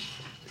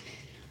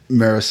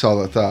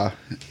Marisalatha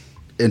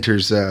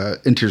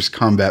enters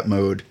combat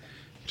mode,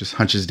 just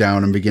hunches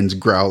down and begins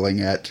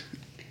growling at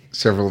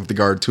several of the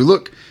guards who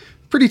look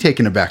pretty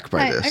taken aback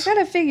by I this.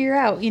 gotta figure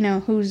out,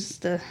 who's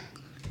the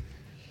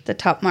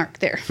top mark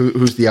there.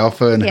 Who's the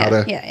alpha and Yeah, how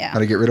to yeah. how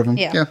to get rid of them?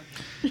 Yeah.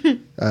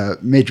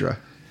 Madra.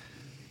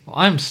 Well,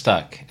 I'm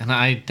stuck, and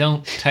I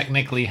don't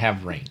technically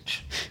have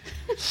range.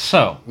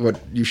 So, What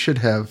you should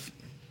have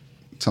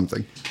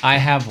something. I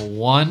have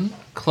 1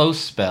 close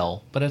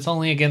spell, but it's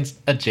only against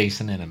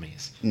adjacent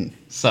enemies.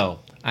 So,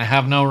 I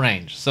have no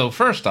range. So,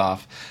 first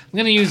off, I'm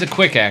going to use a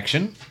quick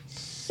action.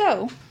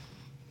 So.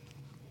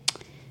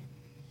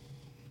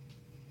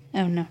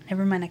 Oh no,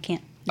 never mind. I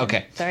can't.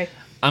 Okay. Sorry.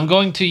 I'm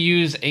going to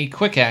use a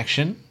quick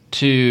action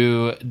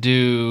to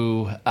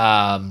do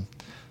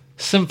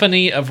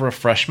Symphony of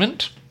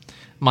Refreshment.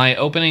 My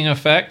opening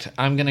effect,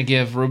 I'm going to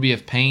give Ruby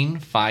of Pain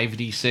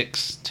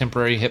 5d6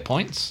 temporary hit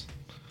points.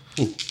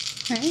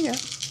 There you go.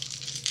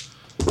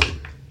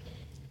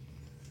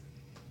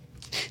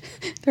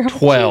 They're all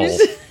 12.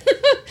 twos.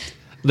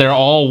 They're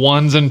all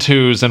 1s and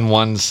 2s and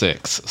 1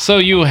 6. So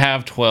you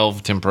have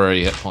 12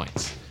 temporary hit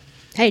points.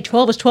 Hey,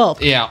 12 is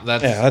 12. Yeah,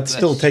 that's That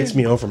still takes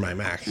me over my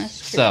max.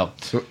 so.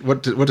 So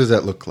what does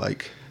that look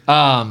like?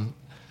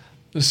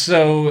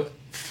 So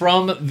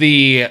from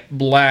the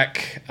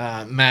black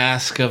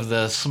mask of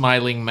the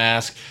smiling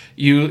mask,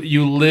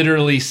 you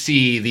literally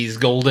see these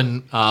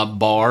golden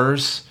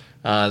bars,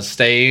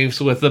 staves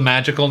with the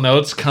magical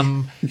notes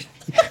come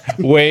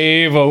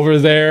wave over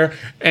there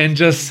and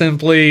just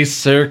simply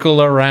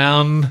circle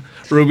around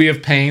Ruby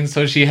of Pain,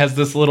 so she has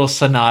this little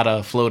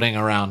sonata floating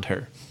around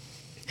her.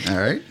 All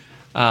right.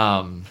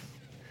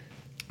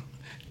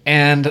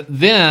 And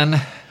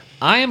then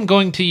I am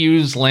going to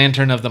use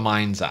Lantern of the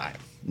Mind's Eye.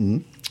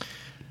 And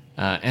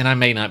I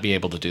may not be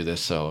able to do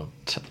this, so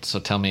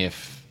tell me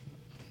if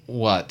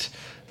what.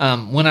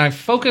 When I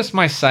focus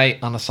my sight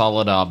on a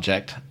solid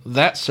object,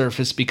 that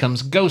surface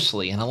becomes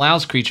ghostly and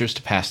allows creatures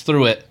to pass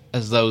through it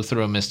as though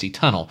through a misty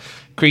tunnel.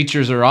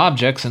 Creatures or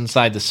objects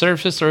inside the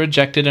surface are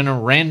ejected in a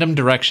random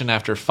direction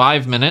after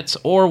 5 minutes,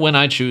 or when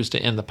I choose to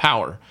end the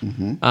power.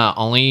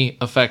 Only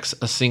affects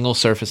a single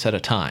surface at a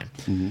time.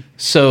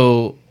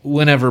 So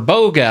whenever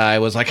Bow Guy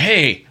was like,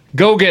 hey,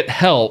 go get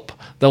help,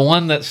 the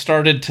one that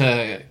started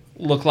to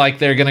look like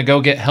they're going to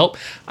go get help,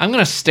 I'm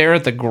going to stare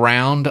at the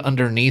ground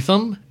underneath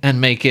them and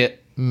make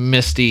it a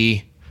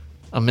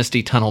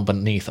misty tunnel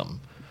beneath them.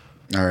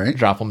 All right.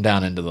 Drop them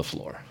down into the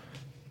floor.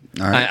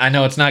 All right. I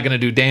know it's not going to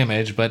do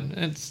damage, but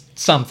it's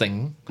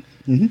something.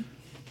 And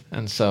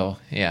so,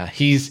 yeah,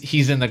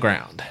 he's in the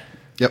ground.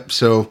 Yep.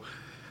 So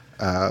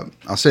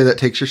I'll say that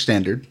takes your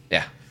standard.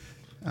 Yeah.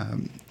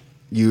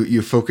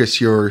 You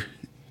focus your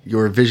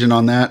vision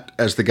on that.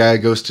 As the guy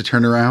goes to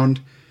turn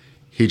around,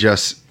 he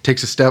just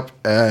takes a step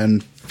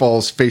and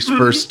falls face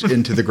first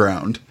into the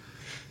ground.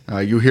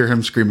 You hear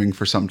him screaming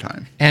for some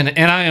time. And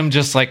I am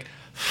just like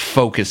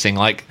focusing,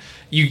 like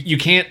you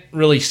can't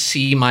really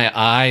see my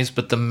eyes,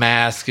 but the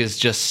mask is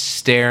just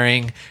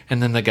staring,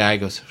 and then the guy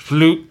goes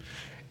floop,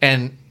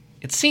 and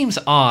it seems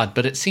odd,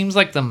 but it seems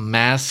like the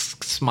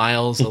mask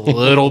smiles a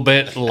little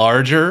bit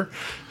larger.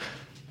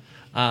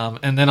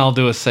 And then I'll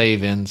do a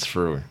save ins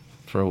for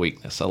a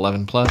weakness.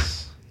 11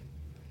 plus.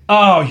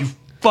 Oh, you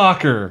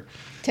fucker.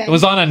 10. It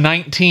was on a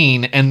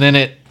 19, and then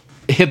it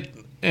hit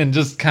and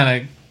just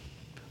kind of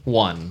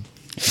won.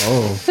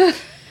 Oh.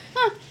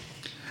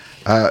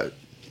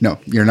 No,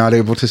 you're not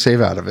able to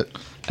save out of it.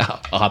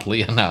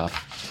 Oddly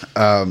enough.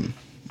 I'm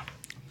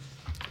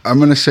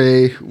going to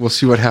say we'll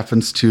see what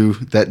happens to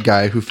that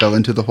guy who fell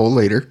into the hole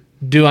later.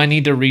 Do I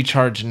need to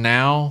recharge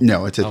now?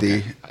 No, it's at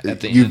Okay, the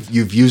at the you've end.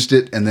 you've used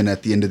it, and then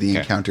at the end of the Okay.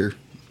 encounter.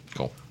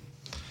 Cool.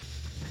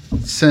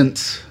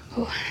 Since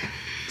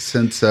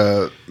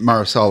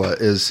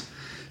Marasala is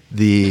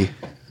the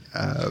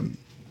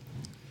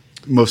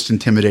most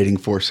intimidating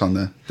force on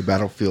the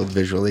battlefield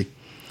visually,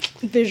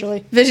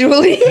 Visually.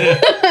 Visually.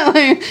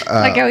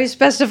 Like how we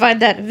specified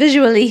that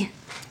visually.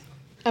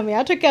 I mean,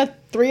 I took out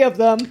 3 of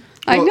them.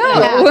 I Well,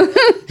 know.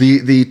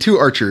 the two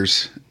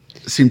archers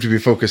seem to be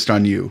focused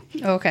on you.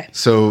 Okay.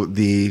 So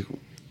the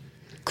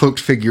cloaked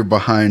figure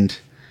behind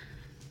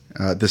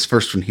this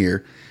first one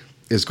here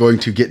is going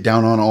to get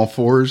down on all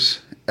fours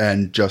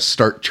and just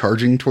start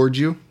charging towards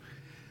you.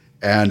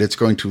 And it's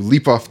going to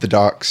leap off the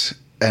docks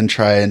and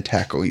try and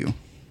tackle you.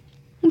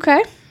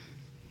 Okay.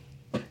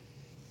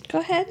 Go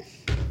ahead.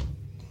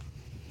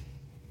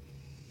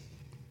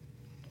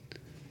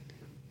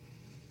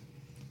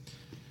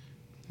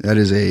 That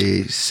is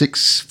a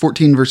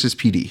 14 versus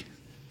PD.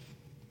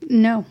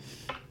 No.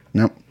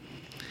 Nope.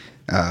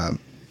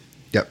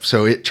 Yep.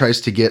 So it tries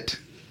to get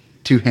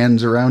 2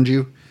 hands around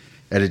you,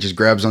 and it just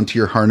grabs onto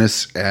your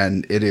harness,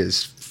 and it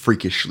is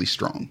freakishly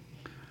strong.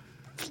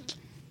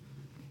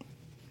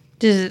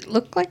 Does it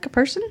look like a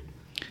person?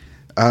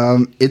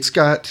 It's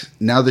got,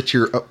 now that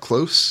you're up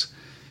close,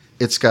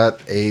 it's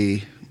got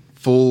a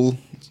full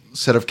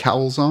set of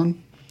cowls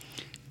on,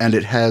 and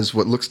it has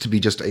what looks to be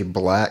just a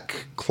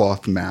black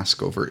cloth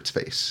mask over its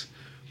face.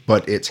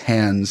 But its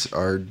hands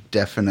are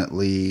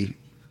definitely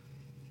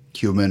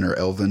human or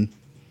elven.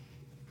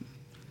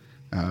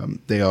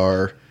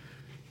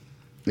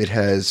 It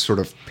has sort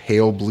of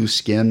pale blue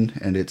skin,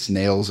 and its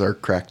nails are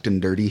cracked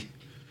and dirty.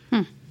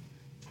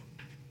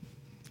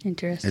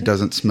 Interesting. It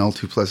doesn't smell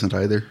too pleasant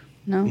either.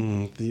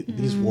 No.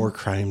 These war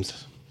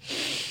crimes.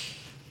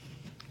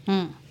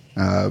 Okay.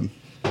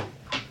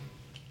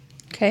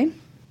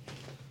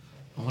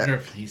 I wonder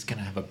if he's going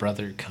to have a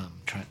brother come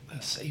try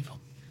to save him.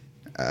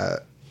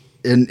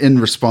 In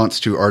response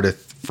to Ardith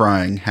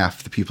frying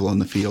half the people on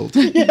the field,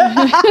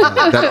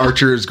 that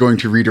archer is going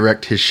to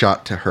redirect his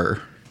shot to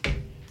her.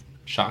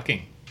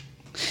 Shocking.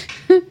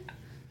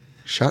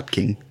 Shot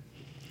King.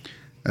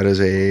 That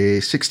is a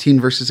 16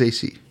 versus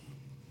AC.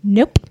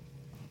 Nope.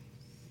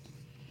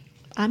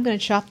 I'm going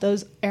to chop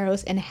those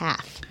arrows in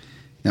half.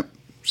 Yep.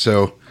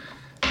 So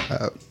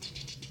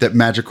that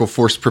magical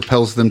force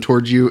propels them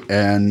towards you,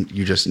 and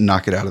you just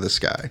knock it out of the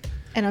sky.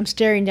 And I'm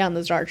staring down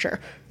this archer.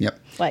 Yep.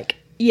 Like,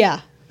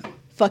 yeah,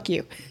 fuck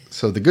you.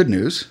 So the good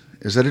news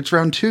is that it's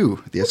round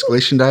 2. The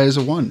escalation die is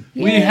a 1.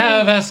 We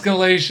have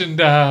escalation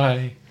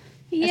die.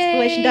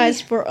 Escalation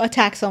dies for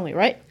attacks only,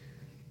 right?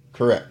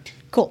 Correct.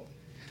 Cool.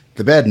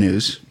 The bad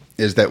news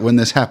is that when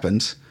this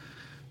happens,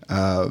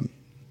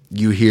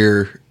 you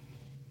hear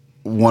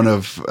one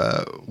of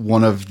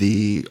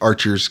the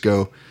archers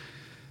go,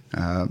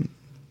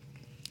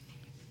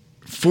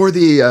 for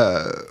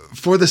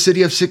the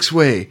city of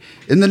Sixway,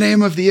 in the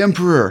name of the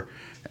Emperor,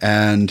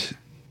 and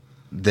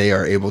they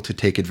are able to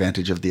take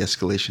advantage of the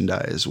escalation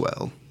die as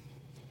well.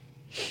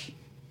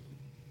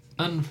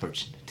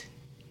 Unfortunate.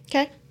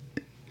 Okay.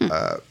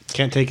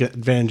 Can't take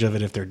advantage of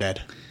it if they're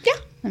dead. Yeah.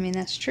 I mean,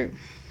 that's true.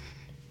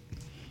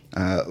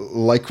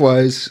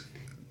 Likewise,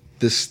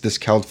 this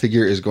cowled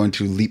figure is going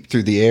to leap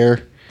through the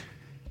air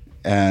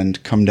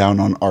and come down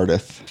on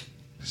Ardith,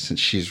 since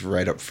she's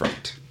right up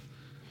front.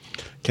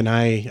 Can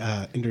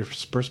I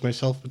intersperse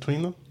myself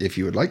between them? If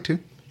you would like to,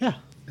 Yeah.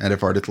 and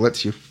if Ardith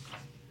lets you.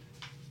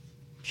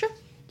 Sure.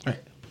 All right.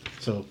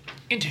 So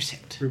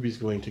Intercept. Ruby's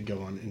going to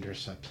go on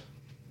intercept.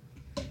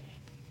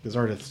 Because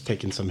Ardith's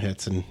taken some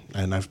hits, and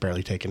I've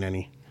barely taken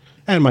any.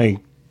 And my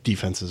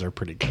defenses are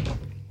pretty good.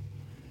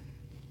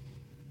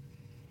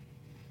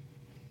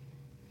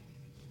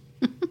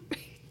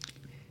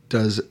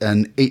 Does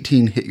an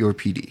 18 hit your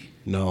PD?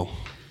 No.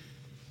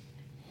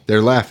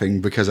 They're laughing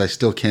because I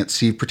still can't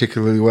see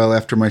particularly well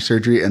after my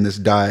surgery, and this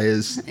die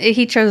is...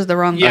 He chose the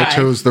wrong Yeah. guy. I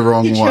chose the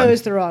wrong You one.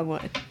 chose the wrong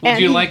one. Would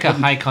And you he- like a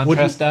high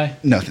contrast die?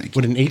 Nothing.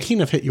 Would an 18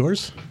 have hit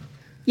yours?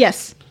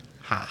 Yes.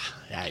 Ha!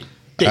 I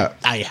did.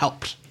 I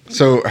helped.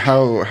 So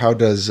how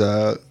does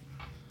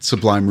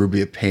Sublime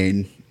Ruby of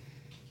Pain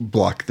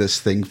block this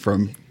thing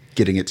from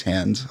getting its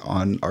hands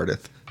on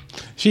Ardith?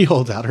 She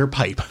holds out her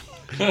pipe.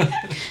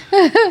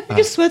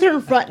 Just slither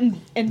in front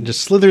and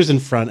Just slithers in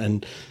front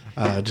and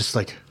just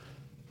like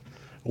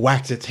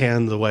whacks its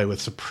hands away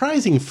with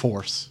surprising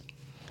force.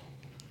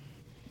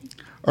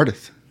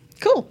 Ardith,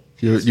 Cool.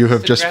 you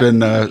have just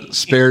been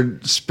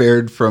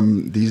spared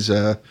from these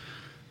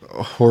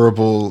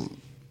horrible,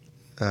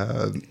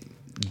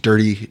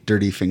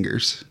 dirty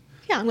fingers.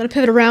 Yeah, I'm going to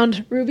pivot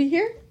around Ruby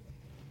here.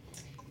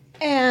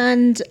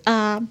 And,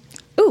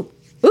 ooh.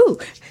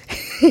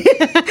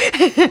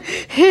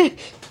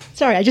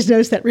 Sorry, I just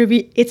noticed that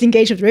it's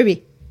engaged with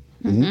Ruby.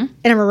 Mm-hmm.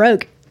 And I'm a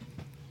rogue,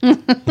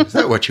 Is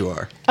that what you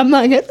are?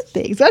 among other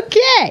things.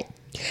 Okay.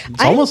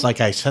 It's almost like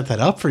I set that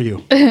up for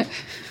you.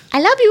 I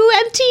love you,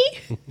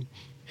 MT.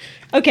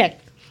 Okay.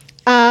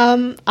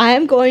 I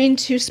am going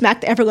to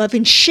smack the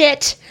ever-loving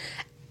shit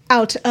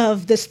out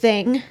of this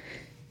thing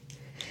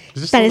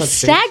Is this that the one is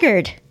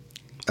staggered?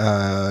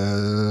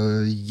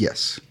 staggered.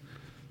 Yes.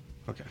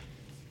 Okay.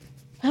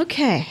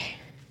 Okay.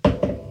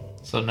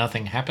 So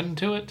nothing happened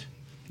to it?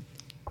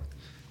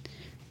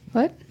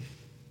 What?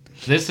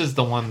 This is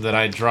the one that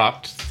I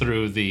dropped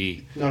through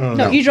the...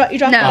 No, you dropped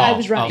No. what I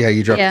was right. Yeah,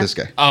 you dropped Yeah. this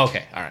guy. Oh,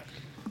 okay. All right.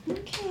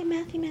 Okay,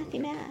 math.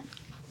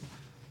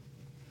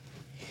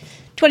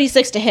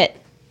 26 to hit.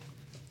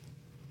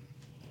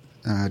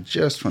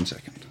 Just 1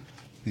 second.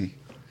 Let me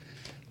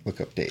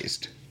look up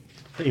dazed.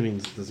 I think it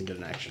means it doesn't get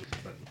an action.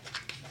 But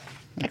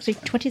Actually,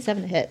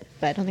 27 to hit,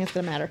 but I don't think it's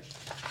going to matter.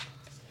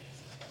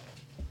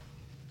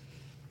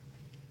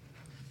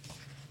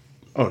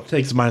 it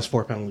takes a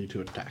 -4 penalty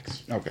to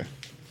attacks. Okay.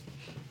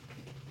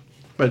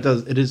 But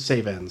it is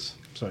save ends,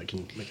 so I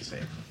can make a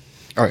save.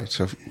 All right,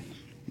 so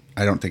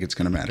I don't think it's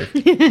going to matter.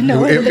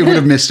 No, it would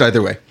have missed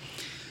either way.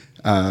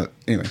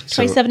 Anyway, so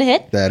 27 to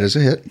hit? That is a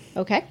hit.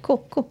 Okay,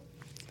 cool.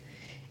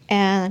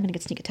 And I'm going to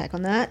get sneak attack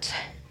on that.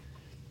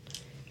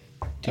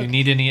 Do you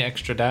need any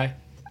extra die?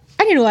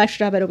 I need a little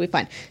extra, but it'll be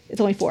fine.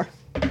 It's only 4.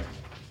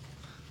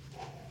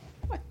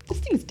 What? This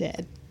thing's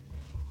dead.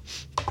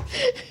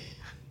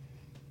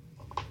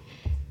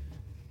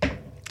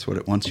 That's what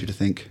it wants you to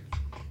think.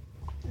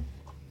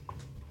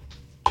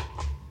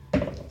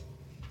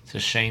 It's a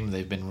shame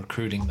they've been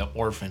recruiting the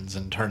orphans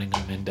and turning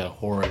them into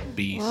horrid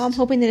beasts. Well, I'm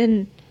hoping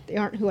they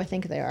aren't who I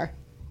think they are.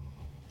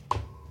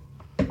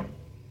 I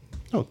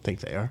don't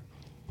think they are.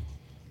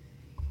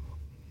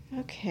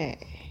 Okay.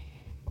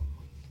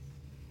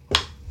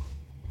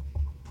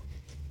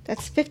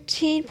 That's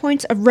 15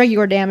 points of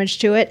regular damage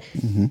to it,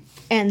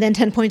 and then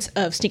 10 points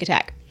of sneak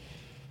attack.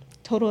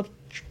 Total of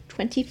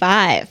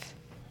 25.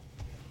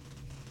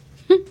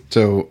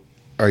 So,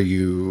 are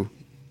you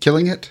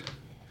killing it?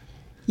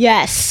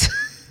 Yes.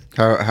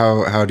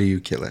 How do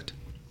you kill it?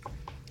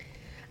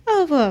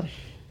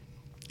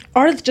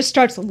 Ardith just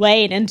starts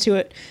laying into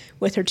it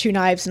with her 2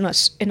 knives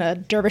in a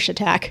dervish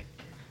attack.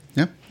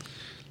 Yeah.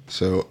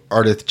 So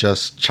Ardith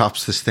just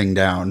chops this thing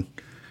down.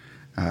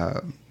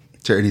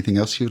 Is there anything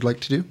else you would like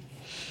to do?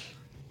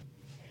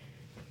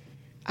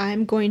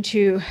 I'm going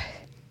to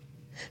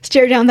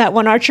stare down that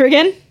one archer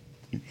again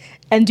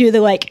and do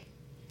the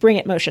bring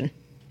it motion.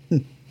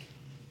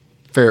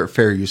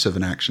 Fair use of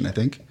an action, I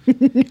think.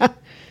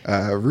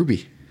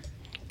 Ruby.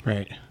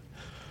 Right.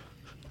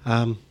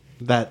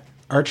 That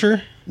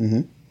archer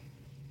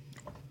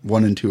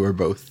 1 and 2 are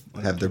both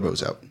have their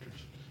bows out.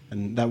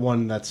 and that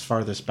one that's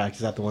farthest back, is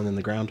that the one in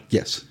the ground?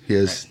 Yes, he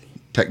is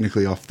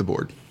technically off the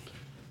board.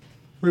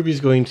 Ruby's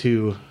going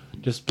to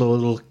just blow a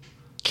little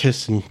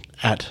kiss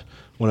at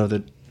one of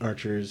the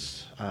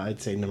archers,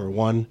 I'd say number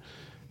 1,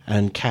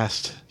 and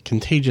cast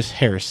Contagious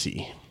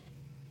Heresy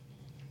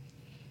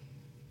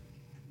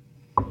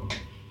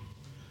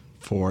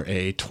for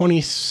a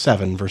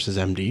 27 versus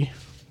MD.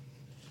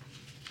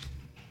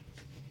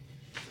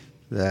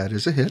 That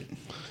is a hit.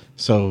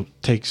 So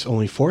takes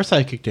only 4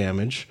 psychic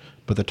damage,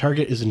 but the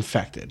target is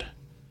infected.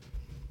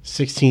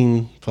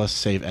 16 plus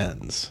save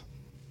ends.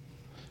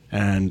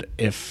 And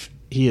if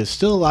he is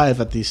still alive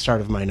at the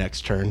start of my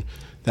next turn,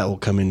 that will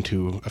come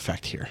into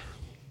effect here.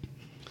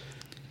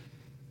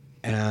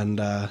 And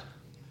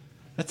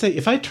let's say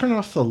if I turn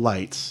off the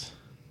lights,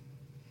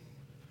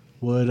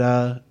 would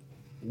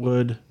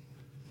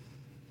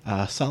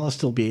Sala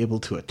still be able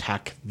to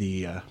attack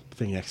the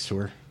thing next to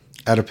her?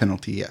 At a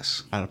penalty,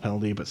 yes. At a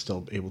penalty, but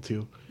still able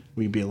to?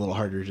 We'd be a little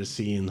harder to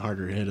see and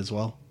harder to hit as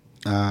well.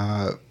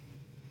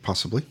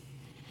 Possibly.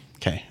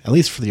 Okay, at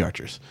least for the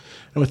archers.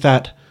 And with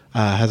that,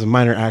 has a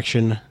minor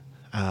action.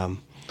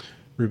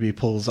 Ruby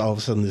pulls all of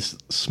a sudden this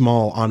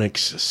small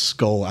onyx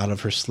skull out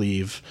of her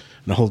sleeve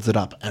and holds it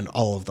up, and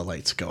all of the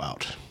lights go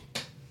out.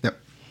 Yep.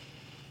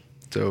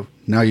 So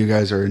now you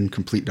guys are in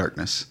complete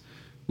darkness,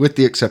 with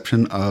the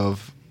exception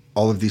of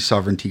all of these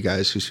sovereignty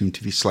guys who seem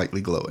to be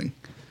slightly glowing.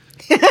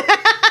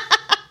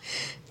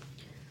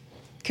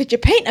 Could you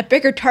paint a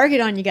bigger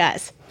target on you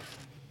guys?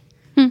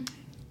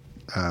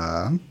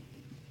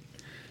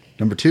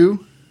 Number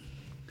 2.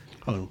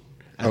 Oh,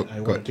 Oh, I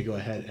go wanted ahead. to go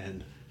ahead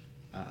and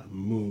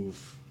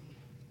move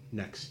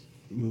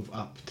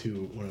up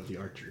to one of the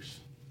archers.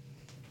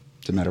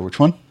 Doesn't matter which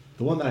one.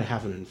 The one that I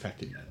haven't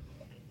infected yet.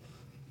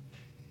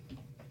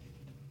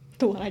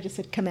 The one I just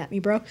said, come at me,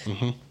 bro.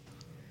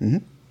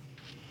 All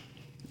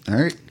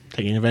right.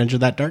 Taking advantage of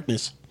that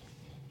darkness.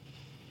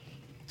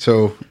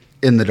 So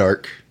in the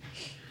dark.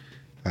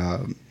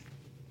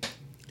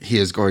 He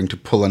is going to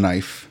pull a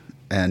knife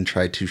and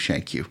try to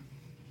shank you.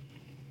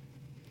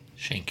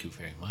 Thank you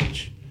very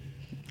much.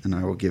 And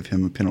I will give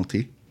him a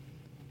penalty.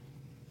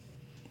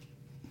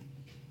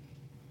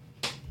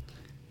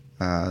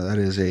 That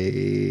is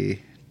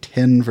a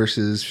 10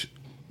 versus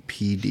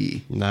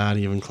PD. Not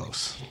even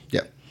close.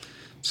 Yep.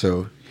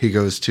 So he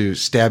goes to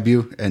stab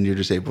you, and you're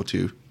just able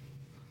to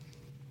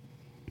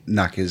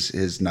knock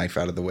his knife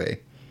out of the way.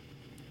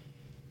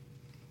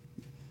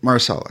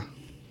 Marisala.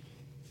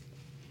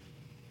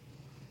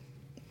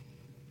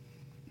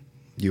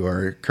 You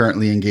are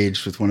currently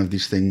engaged with one of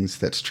these things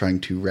that's trying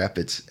to wrap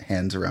its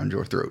hands around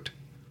your throat.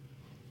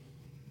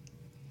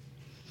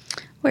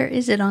 Where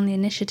is it on the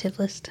initiative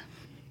list?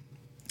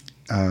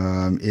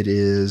 It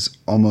is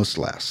almost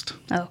last.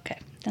 Oh, okay.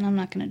 Then I'm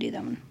not going to do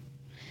that one.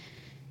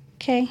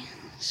 Okay.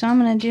 So I'm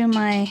going to do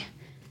my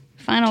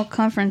final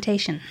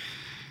confrontation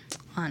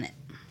on it.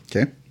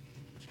 Okay.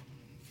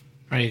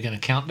 Are you going to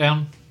count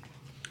down?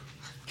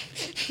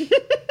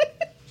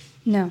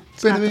 No,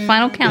 it's not the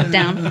final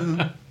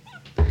countdown.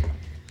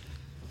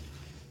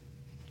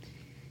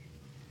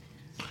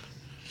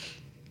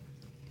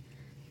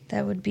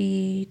 That would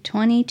be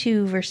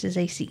 22 versus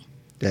AC.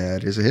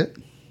 That is a hit.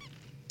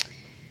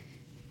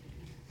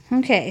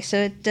 Okay, so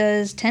it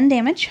does 10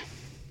 damage.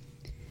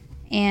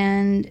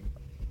 And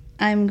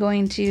I'm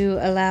going to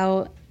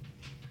allow,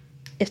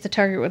 if the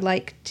target would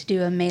like, to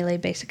do a melee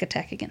basic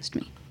attack against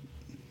me.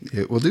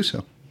 It will do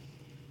so.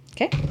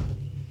 Okay.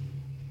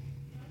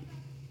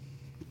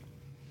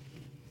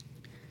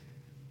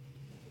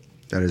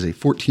 That is a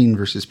 14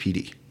 versus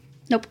PD.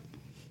 Nope.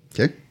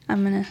 Okay.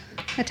 I'm going to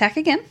attack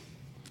again,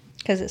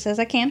 because it says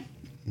I can.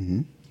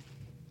 Mm-hmm.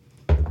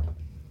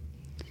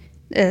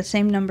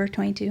 Same number,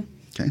 22.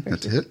 Okay,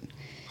 that's a hit.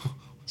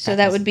 So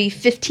that would be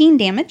 15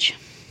 damage.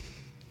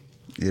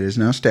 It is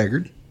now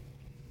staggered.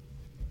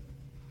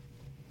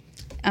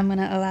 I'm going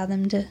to allow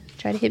them to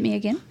try to hit me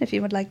again, if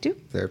you would like to.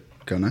 They're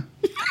gonna.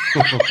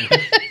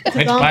 It's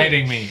zombie.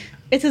 biting me.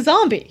 It's a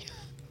zombie.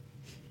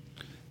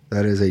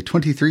 That is a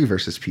 23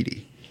 versus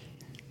PD.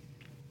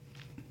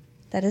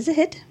 That is a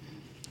hit.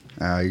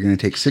 You're going to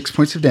take 6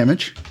 points of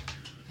damage.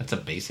 That's a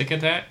basic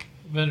attack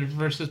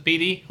versus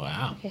PD?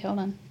 Wow. Okay, hold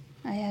on.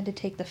 I had to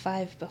take the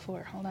 5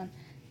 before. Hold on.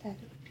 That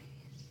would be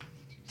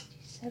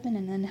 7,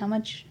 and then how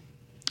much?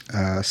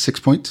 6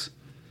 points.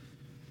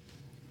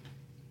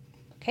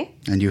 Okay.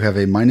 And you have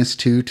a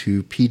 -2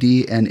 to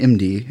PD and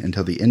MD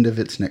until the end of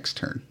its next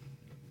turn.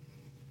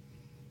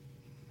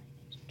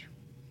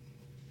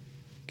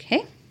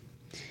 Okay.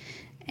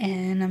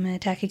 And I'm going to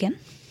attack again.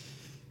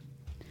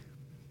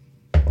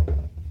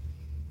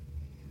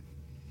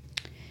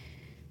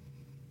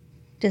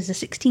 Does the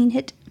 16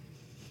 hit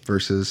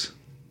Versus,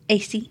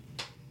 AC?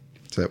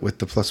 is that with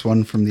the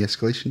 +1 from the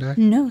escalation die?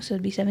 No, so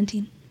it'd be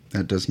 17.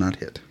 That does not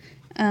hit.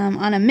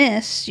 On a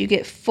miss, you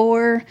get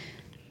 4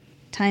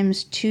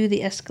 times 2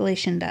 the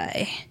escalation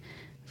die.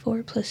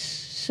 4 plus,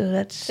 so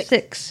that's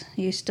 6.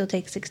 You still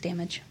take 6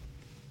 damage.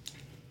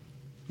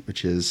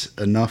 Which is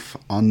enough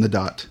on the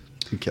dot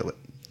to kill it.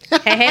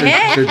 Hey, hey,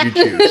 hey! Should you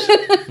choose.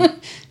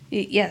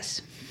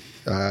 Yes.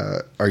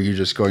 Are you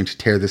just going to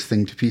tear this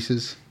thing to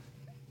pieces?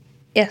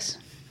 Yes.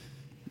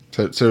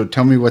 So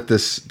tell me what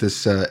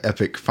this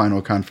epic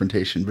final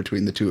confrontation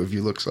between the two of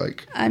you looks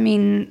like. I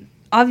mean,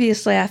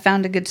 obviously I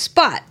found a good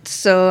spot,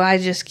 so I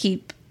just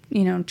keep,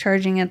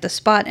 charging at the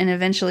spot, and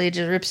eventually it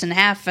just rips in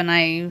half, and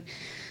I,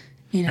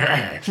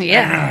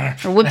 yeah,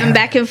 or whip him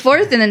back and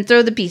forth, and then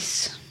throw the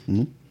piece.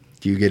 Mm-hmm.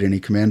 Do you get any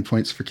command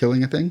points for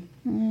killing a thing?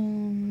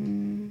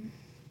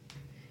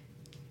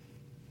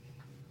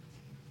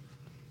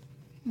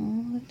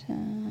 All the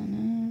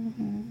time.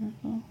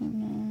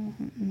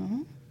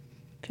 No.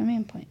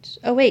 Command points.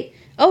 Oh, wait.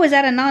 Oh, is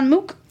that a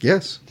non-mook?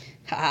 Yes.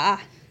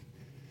 Ha.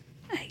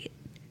 I get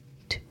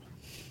 2.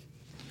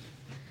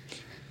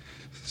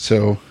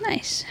 So,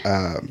 Nice.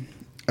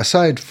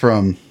 aside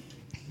from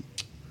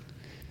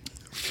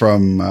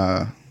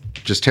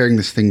just tearing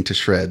this thing to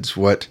shreds,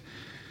 what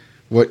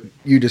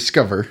you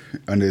discover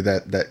under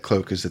that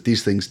cloak is that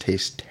these things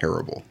taste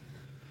terrible.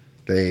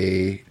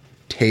 They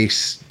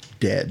taste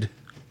dead.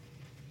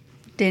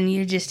 Then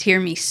you just hear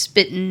me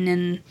spitting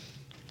and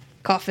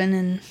coughing,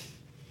 and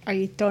Are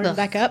you throwing Ugh. it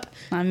back up?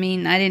 I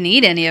mean, I didn't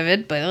eat any of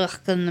it, but ugh,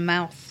 in the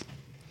mouth.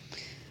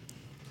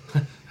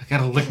 I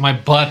gotta lick my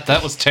butt.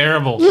 That was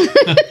terrible.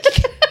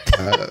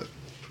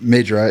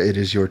 Maedra, it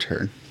is your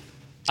turn.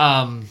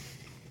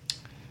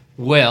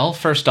 Well,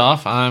 first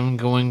off, I'm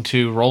going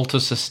to roll to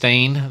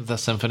sustain the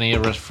Symphony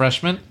of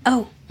Refreshment.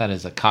 Oh, That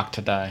is a cock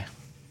to die.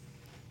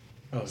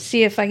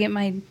 see if I get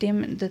my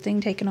the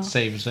thing taken off.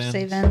 Saves in.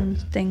 Save in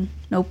thing.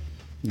 Nope.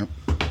 Nope.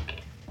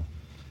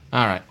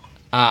 All right.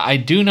 I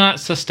do not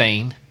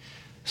sustain.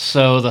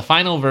 So the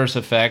final verse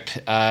effect.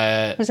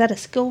 Was that a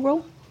skill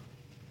roll?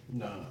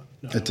 No.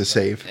 It's a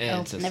save.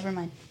 it's Oh, a- never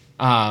mind.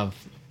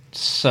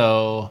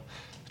 So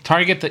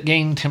target that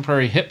gained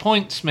temporary hit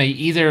points may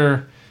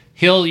either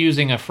heal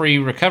using a free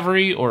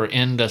recovery or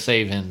end a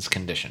save ends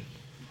condition.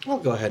 I'll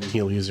go ahead and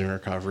heal using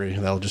recovery.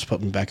 That'll just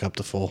put me back up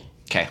to full.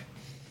 Okay.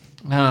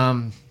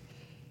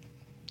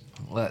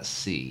 Let's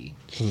see.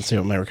 Let's see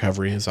what my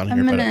recovery is on I'm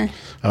here. gonna-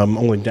 But I'm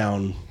only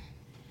down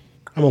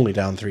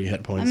 3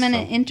 hit points. I'm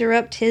going to so-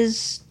 interrupt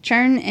his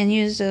turn and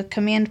use a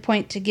command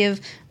point to give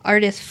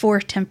Ardith 4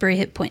 temporary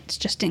hit points,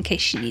 just in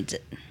case she needs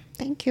it.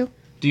 Thank you.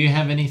 Do you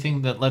have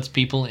anything that lets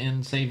people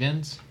in save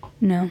ins?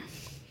 No.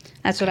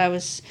 That's what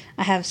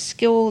I have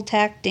skill,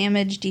 attack,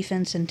 damage,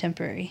 defense, and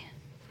temporary.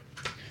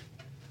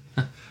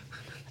 I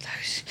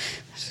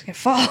was going to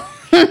fall.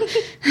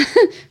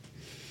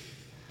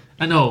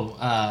 I know.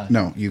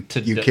 No, you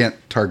To- can't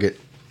target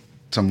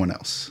someone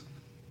else.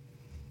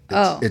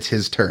 Oh. It's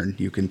his turn.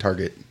 You can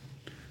target.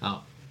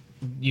 Oh,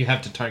 you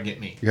have to target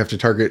me. You have to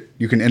target.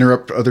 You can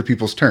interrupt other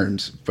people's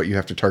turns, but you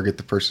have to target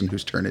the person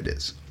whose turn it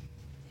is.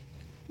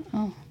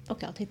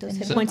 Okay, I'll take those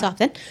hit points off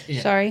then.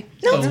 Yeah. Sorry.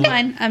 No, it's it's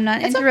fine. I'm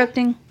not It's okay.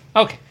 interrupting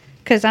Okay,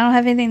 because I don't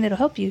have anything that'll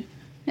help you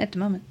at the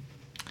moment.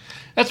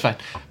 that's fine.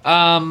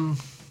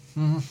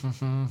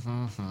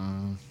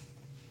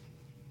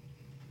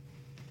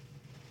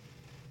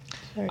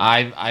 Sorry.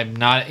 I'm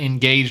not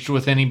engaged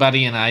with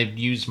anybody, and I've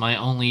used my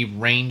only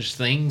ranged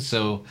thing,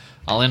 so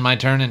I'll end my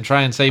turn and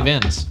try and save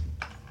ends.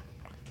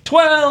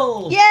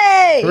 12!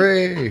 Yay!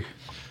 Hooray!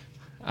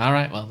 All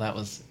right, well, that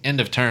was end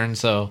of turn,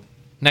 so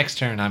next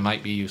turn I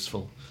might be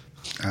useful.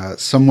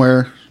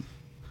 Somewhere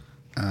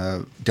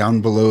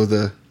down below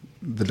the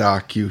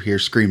dock, you hear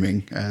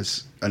screaming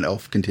as an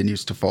elf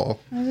continues to fall.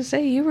 I was going to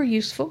say, you were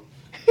useful.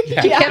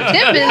 Yeah. Kept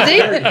him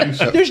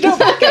busy. There's no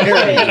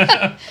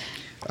backup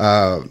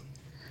for me.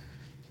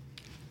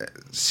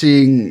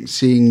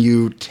 Seeing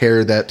you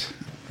tear that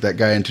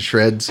guy into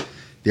shreds,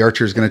 the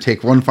archer is going to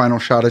take one final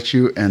shot at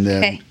you and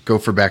then Okay. go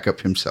for backup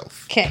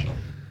himself. Okay.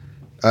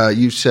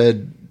 You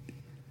said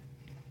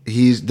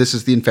this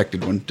is the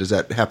infected one. Does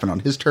that happen on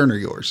his turn or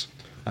yours?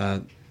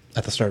 At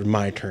the start of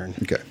my turn.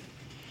 Okay.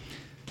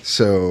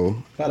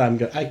 So But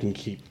I can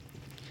keep.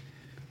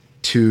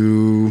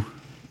 to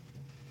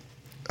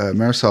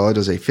Marisala,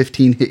 does a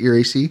 15 hit your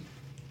AC?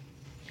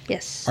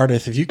 Yes.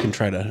 Ardith, if you can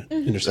try to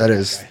intercept That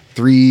is guy.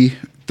 three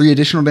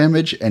additional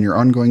damage, and your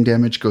ongoing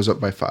damage goes up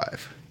by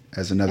 5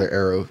 as another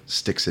arrow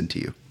sticks into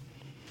you.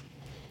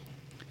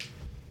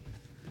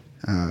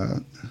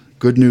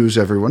 Good news,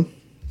 everyone.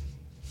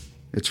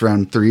 It's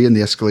round 3, and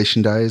the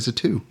escalation die is a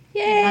 2.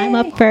 Yay. I'm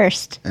up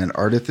first. And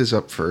Ardith is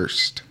up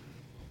first.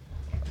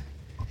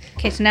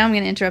 Okay, so now I'm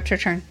going to interrupt her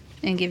turn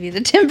and give you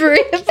the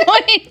temporary hit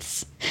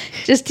points,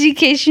 just in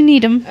case you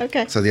need them.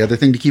 Okay. So the other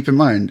thing to keep in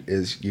mind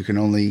is you can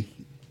only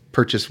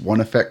purchase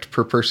one effect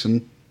per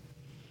person.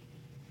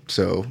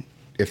 So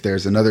if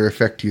there's another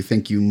effect you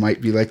think you might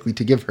be likely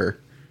to give her,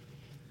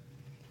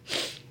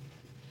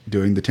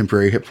 doing the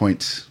temporary hit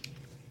points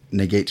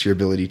negates your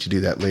ability to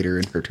do that later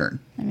in her turn.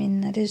 I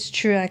mean, that is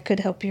true. I could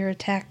help your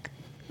attack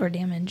or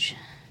damage.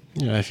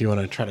 Yeah, if you want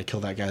to try to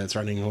kill that guy that's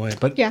running away.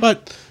 But Yeah.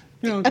 but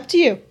you know, Up to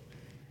you.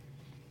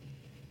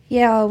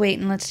 Yeah, I'll wait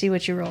and let's see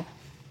what you roll.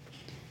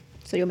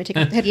 So you want me to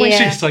take the hit Yeah. points?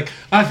 She's like,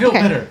 I feel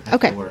Okay. better. I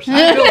Okay. feel worse.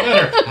 I feel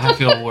better. I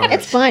feel worse.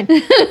 It's fine.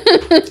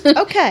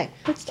 Okay.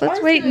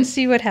 Let's wait and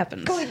see what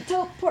happens. Going to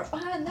teleport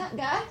behind that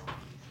guy.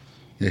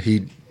 Yeah,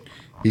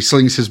 he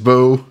slings his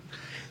bow,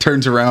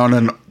 turns around,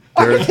 and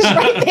It's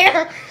right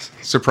there.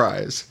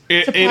 surprise.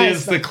 It Surprise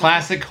is the them.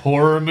 classic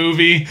horror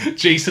movie.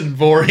 Jason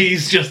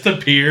Voorhees just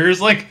appears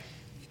like,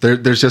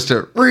 There's just a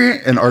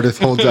and Ardith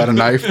holds out a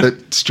knife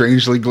that's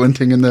strangely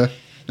glinting in the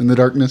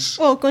darkness.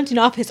 Well, glinting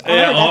off his armor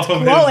that's off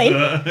of glowing.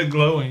 his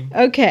glowing.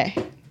 Okay.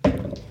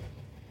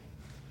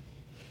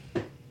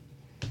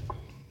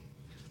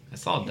 I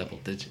saw double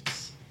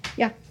digits.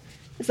 Yeah.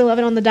 It's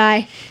 11 on the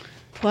die.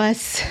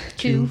 Plus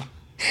 2.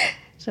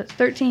 So it's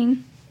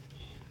 13.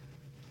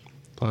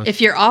 plus,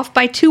 If you're off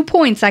by 2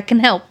 points, I can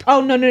help.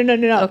 Oh, no.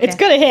 Okay. It's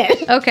going to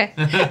hit. Okay.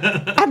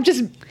 I'm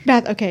just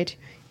math. Okay.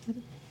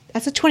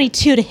 That's a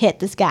 22 to hit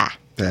this guy.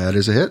 That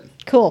is a hit.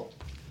 Cool.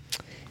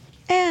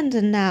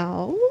 And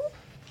now.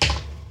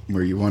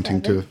 Were you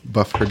wanting to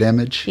buff her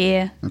damage?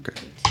 Yeah. Okay.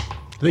 I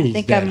think he's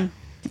I think dead.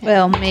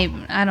 well, maybe.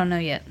 I don't know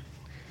yet.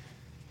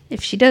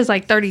 If she does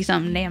like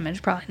 30-something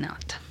damage, probably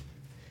not.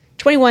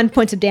 21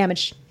 points of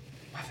damage.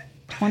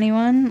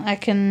 21, I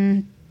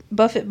can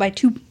buff it by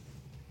 2. Want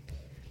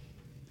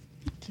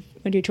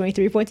to do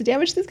 23 points of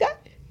damage to this guy?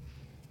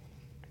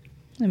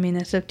 I mean,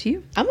 that's up to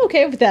you. I'm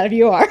okay with that if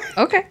you are.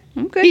 Okay,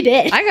 I'm good. He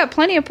did. I got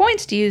plenty of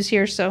points to use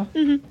here, so.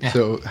 Yeah.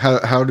 So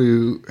how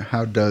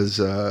does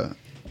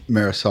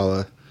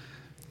Marisala?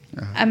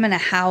 I'm gonna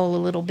howl a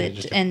little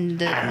bit, and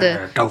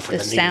Go for the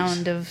the knees.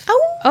 sound of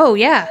Ow. oh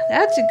yeah,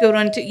 that's a good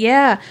one too.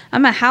 Yeah,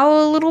 I'm gonna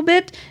howl a little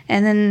bit,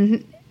 and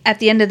then at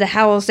the end of the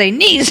howl, say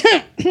knees.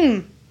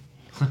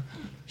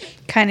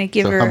 Kind of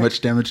give So her how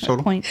much damage a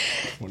total? point.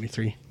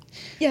 23.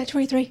 Yeah,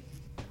 23.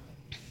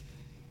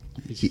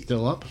 He's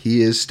still up.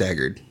 He is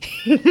staggered.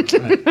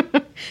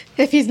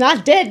 If he's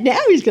not dead now,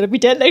 he's going to be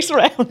dead next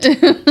round.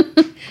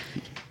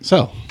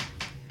 So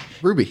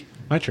Ruby,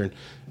 my turn.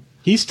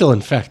 He's still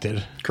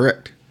infected.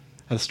 correct.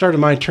 At the start of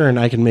my turn,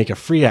 I can make a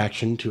free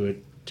action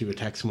to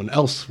attack someone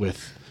else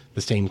with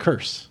the same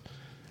curse.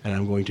 And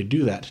I'm going to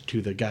do that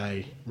to the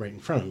guy right in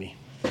front of me.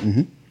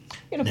 You're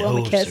gonna blow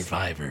him a kiss.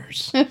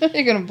 survivors.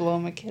 You're gonna blow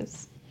him a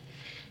kiss.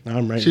 Now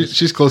I'm right.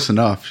 She's close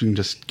enough. She can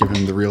just give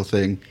him the real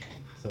thing.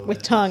 So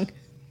With tongue.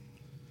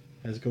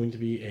 That's going to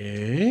be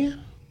a...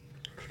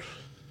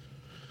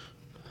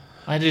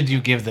 Why did you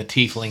give the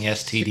tiefling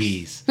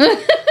STDs?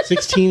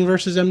 16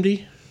 versus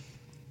MD.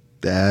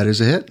 That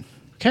is a hit.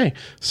 Okay,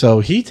 so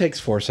he takes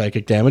 4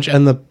 psychic damage,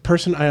 and the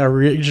person I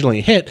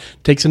originally hit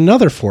takes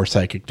another 4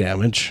 psychic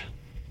damage.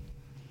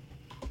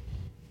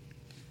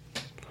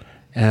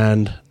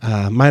 And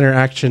minor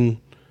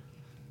action,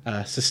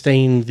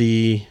 sustain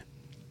the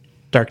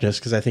darkness,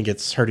 because I think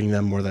it's hurting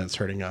them more than it's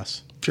hurting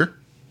us. Sure.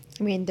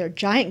 I mean, they're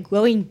giant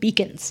glowing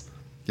beacons.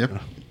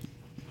 Yep.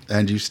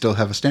 And you still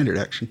have a standard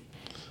action.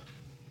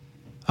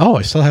 Oh,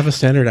 I still have a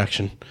standard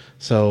action.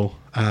 So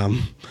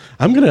I'm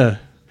going to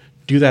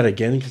do that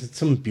again, because it's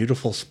some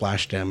beautiful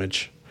splash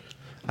damage.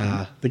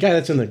 The guy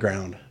that's in the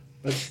ground.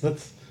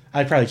 Let's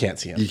I probably can't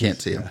see him. You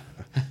can't see him.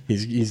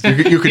 He's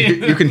You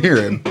can hear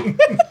him.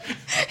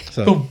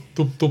 so,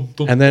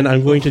 and then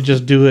I'm going to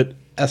just do it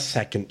a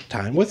second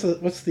time. What's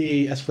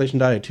the escalation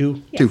die?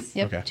 2? Yes. Two.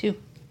 Yep, Okay. 2.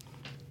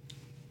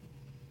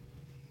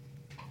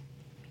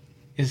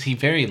 Is he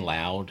very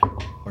loud,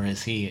 or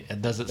is he?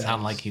 Does it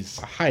sound like he's?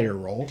 A higher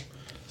roll.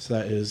 So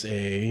that is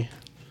a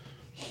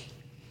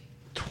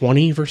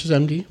 20 versus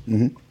MD.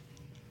 Mm-hmm.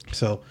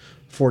 So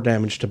 4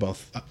 damage to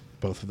both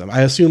of them.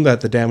 I assume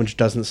that the damage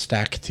doesn't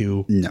stack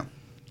to. No.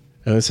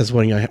 It says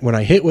when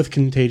I hit with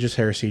Contagious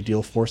Heresy,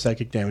 deal 4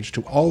 psychic damage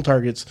to all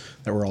targets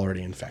that were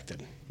already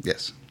infected.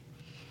 Yes.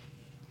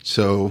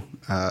 So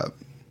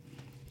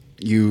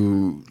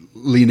you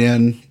lean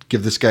in,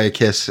 give this guy a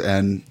kiss,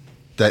 and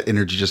that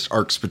energy just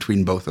arcs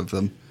between both of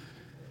them.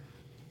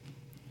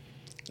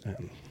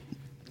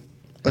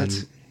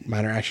 And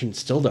minor action,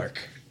 still dark.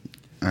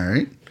 All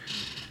right.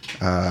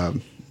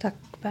 Talk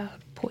about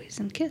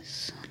poison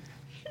kiss.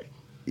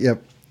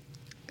 Yep.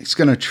 He's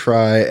going to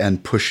try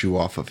and push you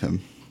off of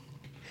him.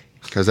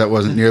 Because that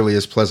wasn't nearly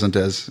as pleasant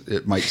as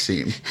it might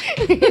seem.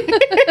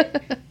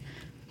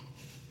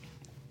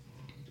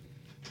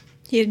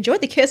 He'd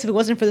enjoyed the kiss if it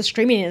wasn't for the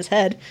screaming in his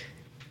head.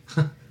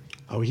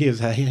 Oh, he is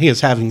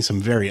having some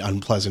very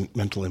unpleasant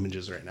mental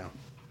images right now.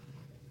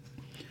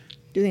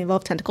 Do they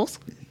involve tentacles?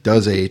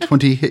 Does a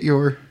 20 hit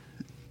your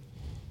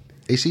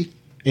AC?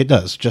 It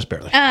does, just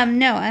barely.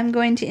 No, I'm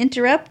going to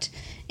interrupt.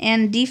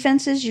 And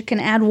defenses, you can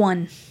add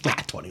 1.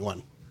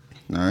 21.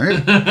 All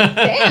right.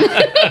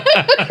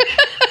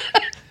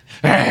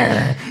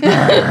 Yeah,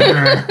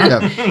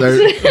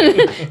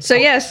 So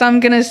yes, I'm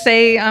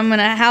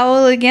gonna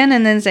howl again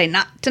and then say,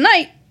 "Not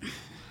tonight."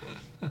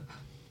 all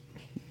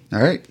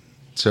right.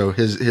 So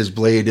his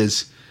blade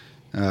is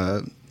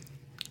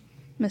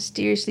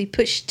Mysteriously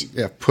pushed.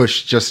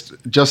 pushed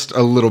just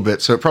a little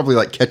bit. So it probably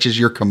like catches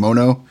your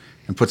kimono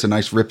and puts a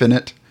nice rip in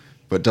it,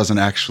 but doesn't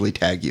actually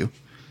tag you.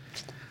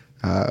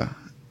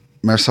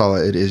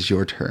 Marsala, it is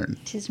your turn.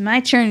 Tis my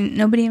turn.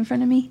 Nobody in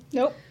front of me.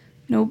 Nope.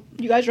 Nope.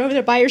 You guys are over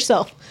there by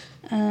yourself.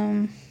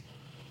 I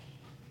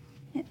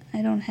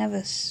don't have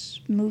a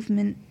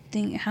movement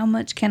thing. How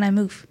much can I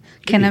move?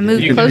 Can I move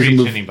You can closer? reach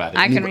move anybody.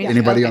 I can reach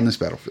Anybody okay. on this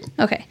battlefield.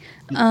 Okay.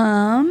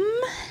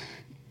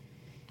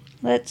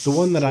 Let's. The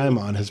one that I'm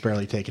on has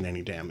barely taken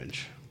any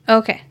damage.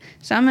 Okay,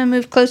 so I'm gonna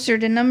move closer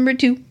to number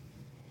 2,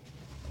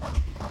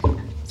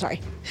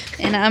 Sorry.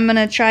 and I'm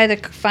gonna try the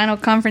final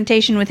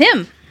confrontation with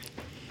him.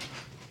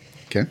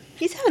 Okay.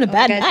 He's having a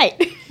bad Okay.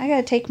 night. I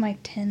gotta take my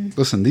 10.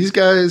 Listen, these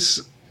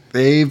guys,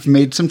 they've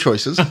made some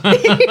choices.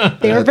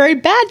 They were very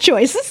bad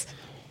choices.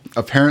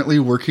 Apparently,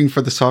 working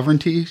for the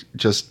sovereignty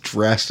just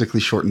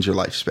drastically shortens your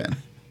lifespan.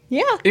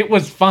 Yeah. It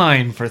was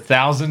fine for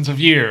thousands of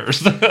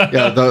years.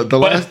 Yeah, the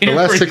last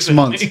 6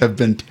 months have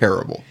been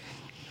terrible.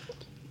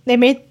 They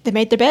made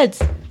their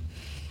beds.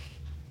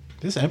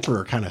 This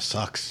Emperor kind of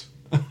sucks.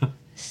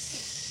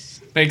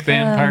 Big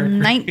vampire.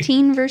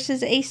 19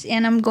 versus Ace,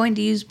 and I'm going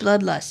to use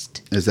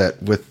Bloodlust. Is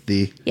that with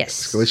the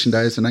Yes. escalation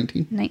die as a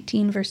 19?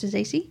 19 versus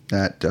AC.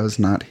 That does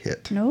not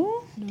hit.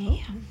 No?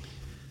 Damn.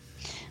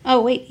 Oh,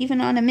 wait,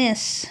 even on a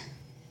miss.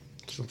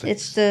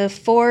 It's the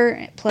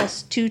 4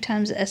 plus 2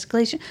 times the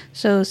escalation,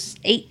 so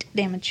 8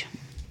 damage.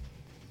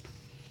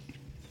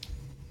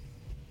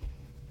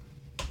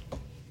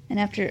 And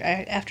after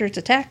it's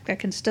attacked, I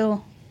can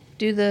still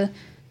do the.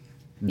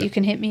 No. You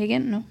can hit me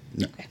again? No.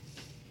 No. Okay.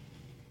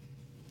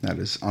 That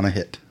is on a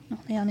hit.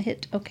 Only on a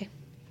hit. Okay.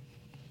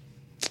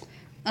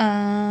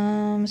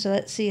 So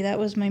let's see. That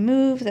was my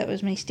move. That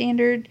was my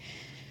standard.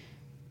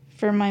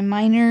 For my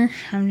minor,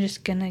 I'm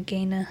just gonna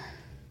gain a.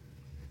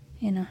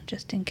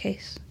 Just in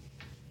case.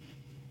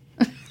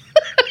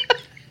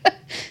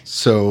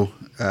 So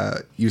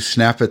you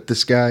snap at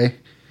this guy,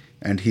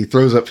 and he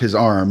throws up his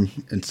arm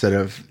instead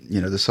of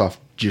the soft,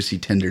 juicy,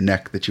 tender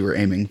neck that you were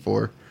aiming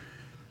for.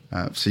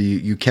 So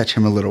you catch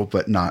him a little,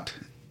 but not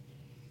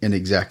in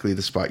exactly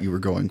the spot you were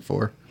going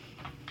for.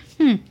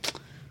 On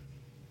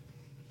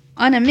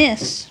a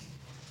miss.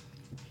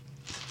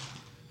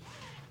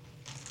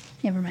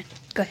 Never mind.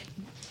 Go ahead.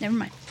 Never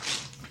mind.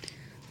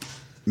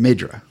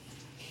 Maedra.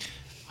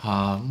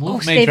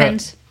 Move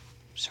Stevens.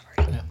 Sorry.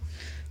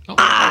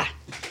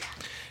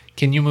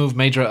 Can you move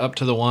Madra up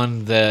to the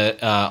one that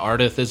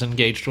Ardith is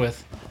engaged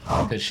with?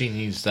 Because she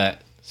needs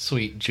that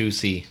sweet,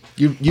 juicy.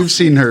 You've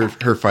seen her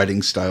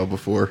fighting style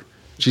before.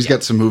 She's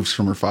got some moves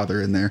from her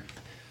father in there.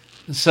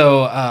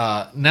 So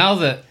now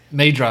that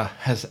Madra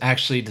has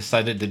actually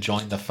decided to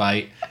join the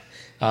fight,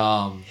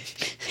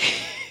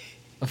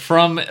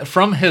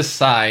 from his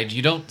side,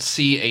 you don't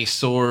see a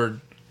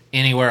sword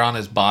anywhere on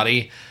his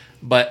body,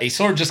 but a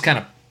sword just kind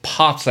of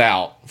pops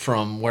out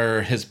from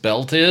where his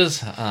belt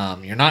is.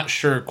 You're not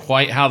sure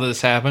quite how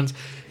this happens.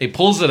 He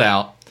pulls it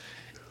out,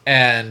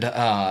 and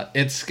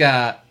it's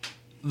got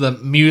the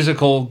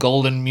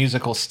golden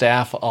musical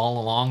staff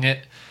all along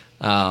it.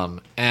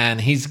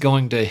 And he's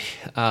going to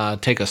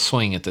take a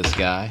swing at this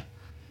guy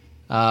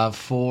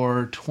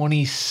for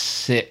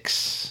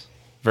 26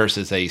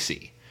 versus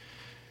AC.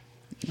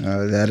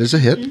 That is a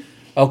hit.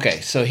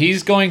 Okay, so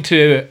he's going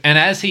to, and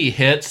as he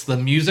hits, the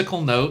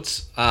musical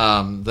notes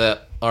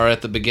that are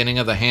at the beginning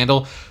of the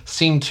handle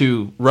seem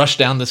to rush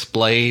down this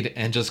blade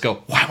and just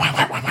go wow, wow,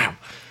 wow, wow,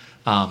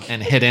 wow,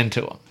 and hit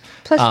into him.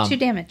 Plus 2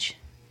 damage.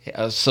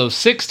 So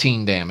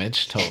 16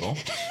 damage total.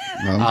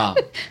 Well,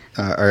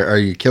 are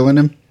you killing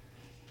him?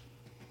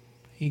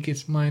 He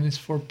gets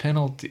 -4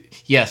 penalty.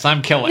 Yes,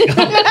 I'm killing him.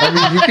 I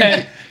mean, you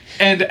can.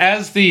 And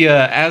as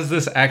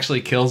this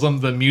actually kills him,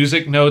 the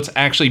music notes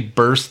actually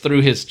burst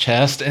through his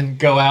chest and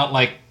go out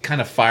like kind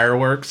of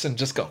fireworks and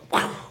just go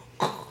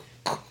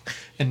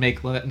and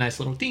make a nice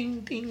little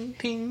ding, ding,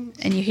 ding.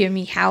 And you hear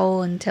me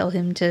howl and tell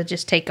him to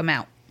just take him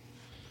out.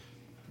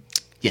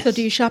 Yes. So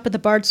do you shop at the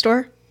Bard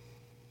store?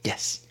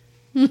 Yes.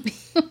 Because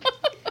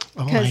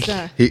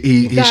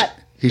He got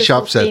this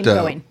shops whole at theme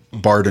going.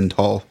 Bard and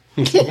Tall.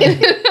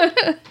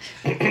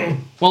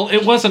 Well,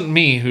 it wasn't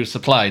me who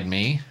supplied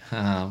me.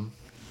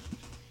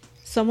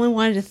 Someone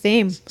wanted a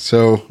theme.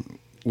 So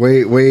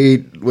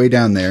way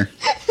down there,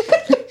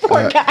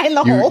 Poor guy in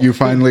the hole. you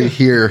finally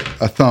hear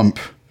a thump,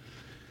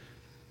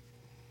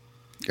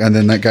 and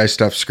then that guy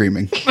stops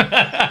screaming.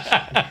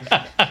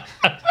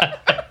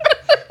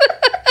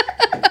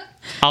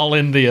 I'll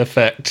end the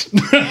effect.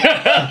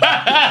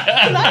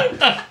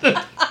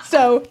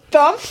 So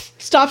thump,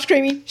 stop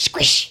screaming,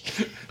 squish.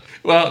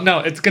 Well, no,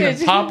 it's going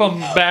to pop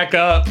them back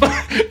up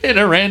in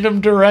a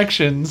random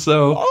direction.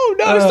 So, Oh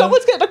no,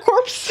 someone's getting a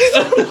corpse.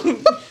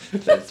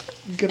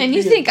 And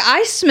you think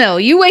I smell.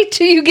 You wait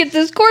till you get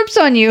this corpse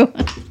on you.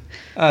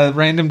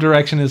 random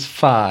direction is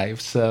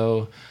 5.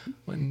 So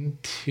 1,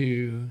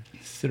 2,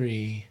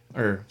 3,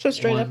 or So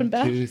straight up and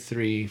back? 2,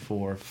 3,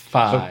 4,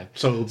 5.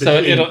 So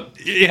it'll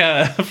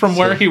from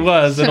where he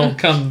was, it'll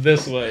come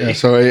this way. Yeah,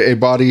 so a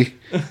body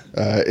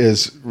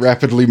is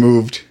rapidly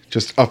moved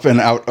just up and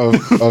out of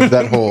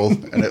that hole,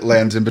 and it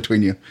lands in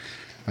between you.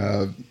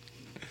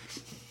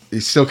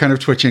 He's still kind of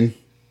twitching.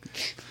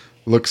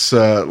 Looks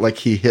like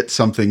he hit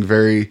something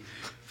very,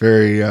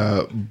 very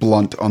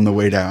blunt on the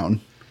way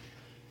down.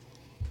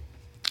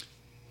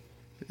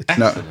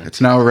 It's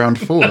now round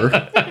 4.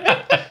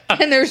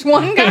 And there's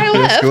one guy The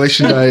left.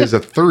 escalation die is a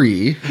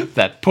 3.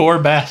 That poor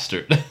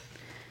bastard.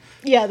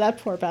 Yeah, that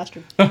poor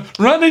bastard.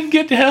 Run and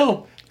get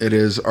help. It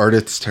is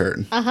Ardith's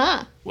turn.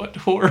 What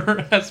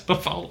horror has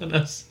befallen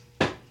us?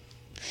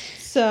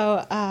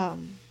 So,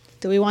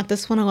 do we want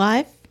this one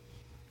alive?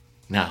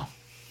 No,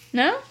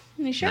 No?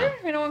 You sure? No.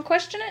 We don't want to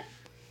question it?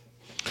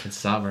 it's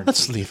sovereign.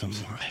 Let's leave him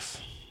alive.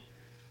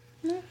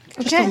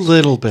 Just Okay. a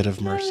little bit of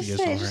I mercy was is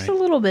gonna say, all just right.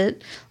 a little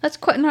bit. Let's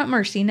not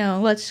mercy. No,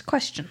 let's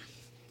question.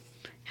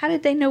 How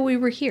did they know we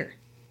were here?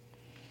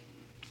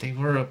 They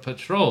were a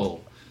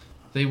patrol.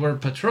 They were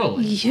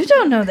patrolling. You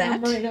don't know that.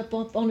 I'm running up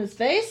on his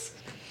face.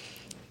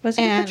 Was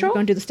it a And we're patrol?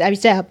 going to do the stabby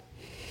stab.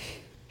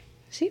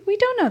 See, we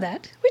don't know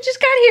that. We just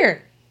got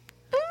here.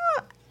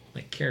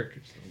 Like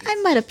characters. I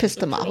might have pissed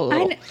them off a I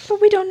little. know,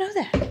 but we don't know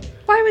that.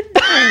 Why would?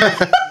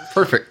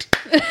 Perfect.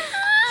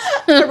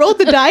 I rolled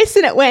the dice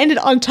and it landed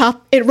on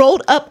top. It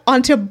rolled up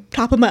onto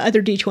top of my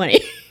other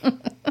d20.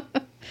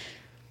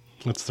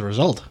 What's the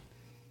result?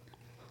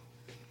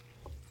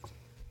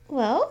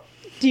 Well,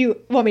 do you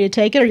want me to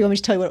take it or do you want me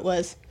to tell you what it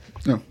was?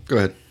 No, go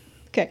ahead.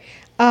 Okay.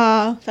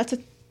 That's a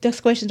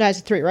desperation dice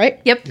of 3,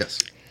 right? Yep. Yes.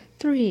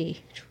 3.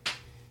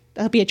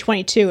 That'll be a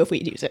 22 if we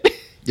use it.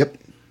 Yep.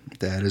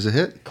 That is a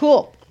hit.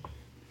 Cool.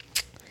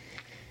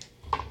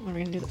 We're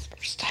going to do this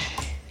first.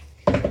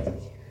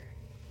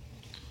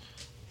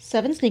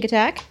 7 sneak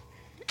attack.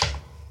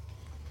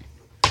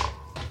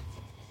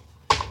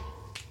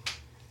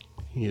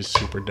 He is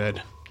super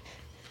dead.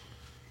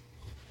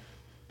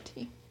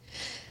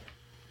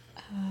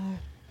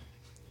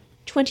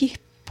 20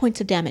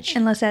 points of damage.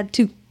 And let's add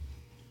 2.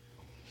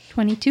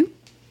 22.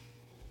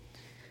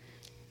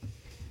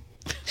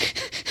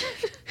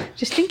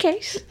 Just in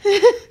case.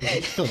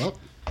 Fill up.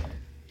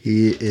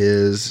 He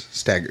is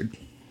staggered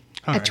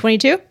All At right.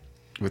 22?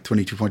 with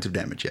 22 points of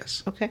damage,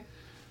 yes. Okay.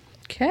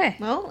 Okay.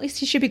 Well, at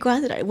least you should be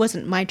glad that it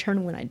wasn't my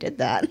turn when I did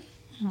that.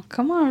 Oh,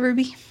 come on,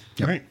 Ruby.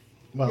 All right.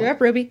 Well, You're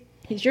up, Ruby.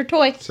 He's your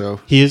toy. So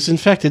he is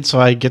infected, so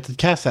I get to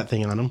cast that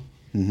thing on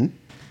him.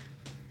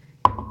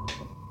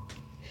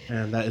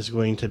 And that is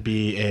going to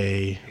be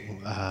a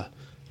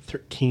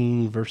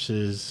 13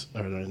 versus,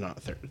 or no,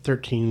 not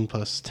 13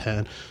 plus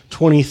 10,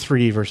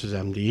 23 versus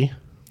MD.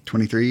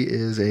 23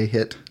 is a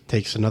hit.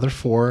 Takes another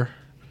 4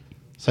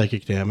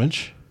 psychic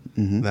damage.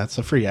 That's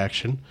a free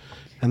action.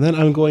 And then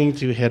I'm going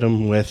to hit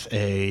him with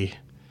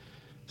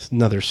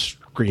another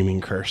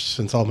screaming curse,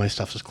 since all my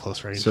stuff is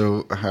close range.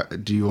 So,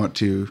 do you want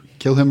to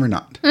kill him or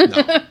not? No.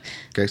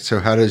 Okay. So,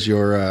 how does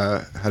your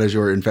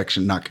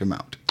infection knock him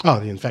out? Oh,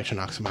 the infection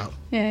knocks him out.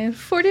 Yeah,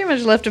 4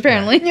 damage left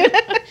apparently,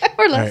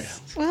 or less.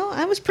 Well,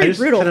 I was I pretty just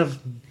brutal. kind of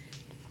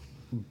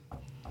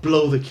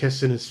blow the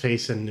kiss in his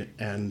face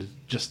and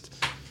just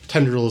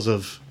tendrils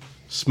of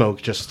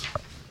smoke just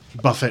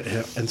buffet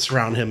him and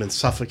surround him and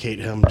suffocate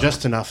him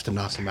just enough to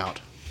knock him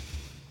out.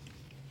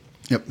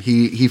 Yep.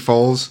 He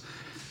falls.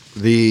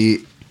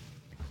 The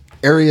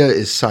area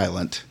is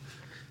silent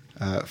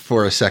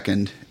for a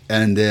second,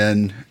 and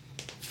then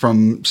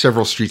from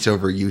several streets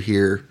over, you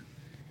hear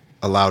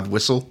a loud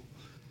whistle.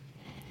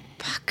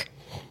 Fuck.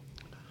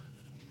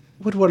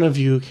 Would one of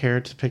you care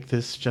to pick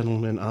this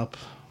gentleman up?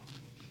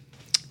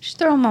 Just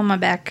throw him on my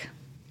back.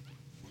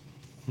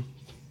 Well,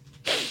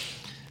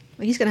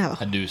 he's gonna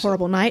have I do a so.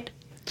 horrible night.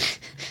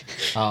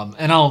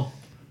 And I'll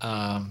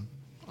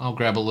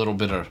grab a little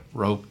bit of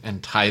rope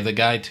and tie the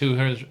guy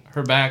to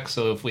her back,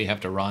 so if we have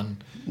to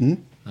run,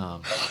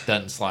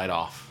 doesn't slide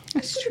off.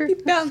 That's true. Be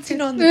bouncing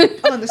on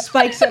the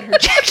spikes at her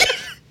jacket.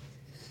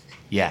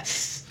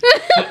 Yes,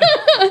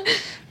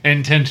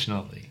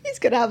 intentionally. He's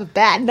gonna have a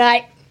bad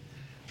night.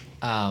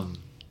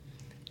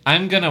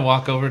 I'm gonna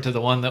walk over to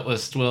the one that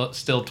was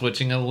still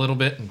twitching a little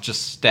bit and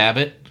just stab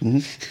it.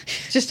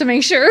 Just to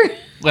make sure.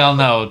 Well,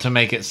 no, to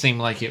make it seem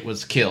like it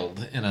was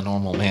killed in a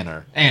normal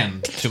manner,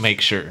 and to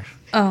make sure.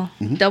 Oh,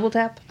 double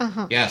tap.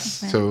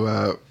 Yes.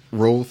 So,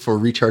 roll for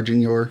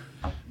recharging your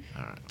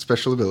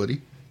special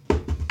ability.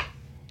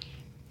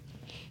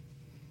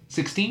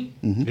 16.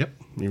 Yep.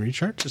 You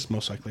recharge, just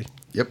most likely.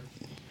 Yep.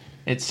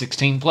 It's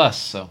 16 plus,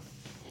 so.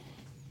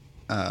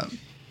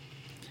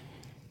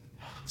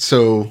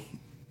 So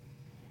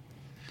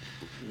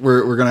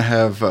we're gonna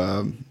have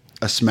a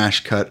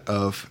smash cut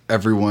of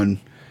everyone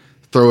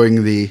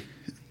throwing the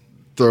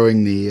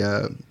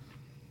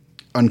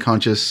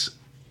unconscious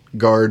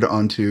guard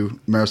onto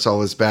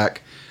Marisala's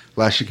back,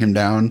 lashing him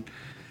down,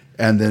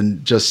 and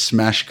then just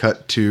smash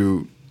cut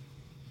to,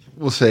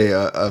 we'll say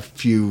a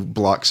few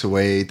blocks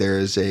away. There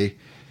is a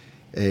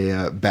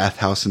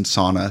bathhouse and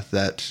sauna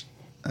that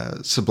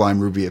Sublime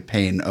Ruby of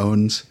Pain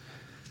owns.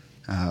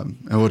 And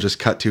we'll just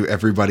cut to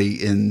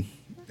everybody in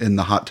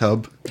the hot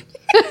tub.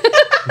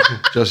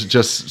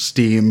 just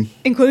steam.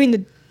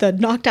 Including the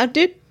knocked out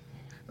dude?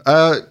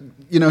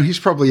 He's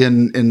probably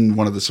in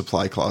one of the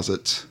supply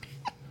closet.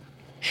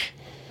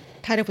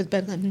 Tied up with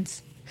bed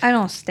linens. I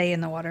don't stay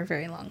in the water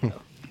very long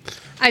though.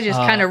 I just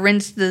kind of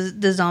rinse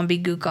the zombie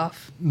gook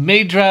off.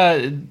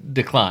 Maedra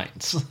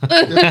declines.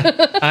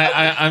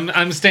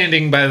 I'm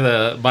standing by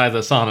the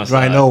sauna. Do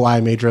I know why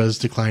Maedra is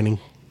declining?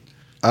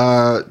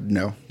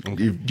 No.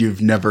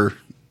 You've never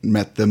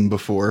met them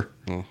before.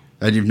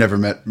 And you've never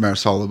met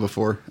Marisala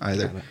before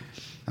either.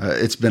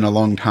 It's been a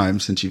long time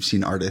since you've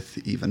seen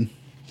Ardith even.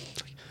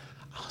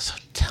 So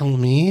tell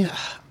me,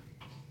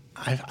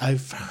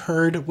 I've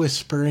heard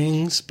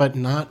whisperings, but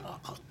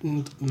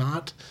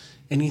not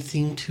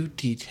anything too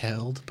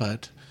detailed.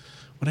 But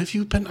what have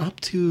you been up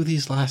to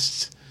these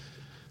last?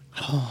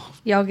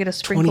 Y'all get a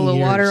sprinkle 20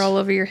 of water years. all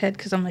over your head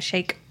because I'm gonna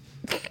shake.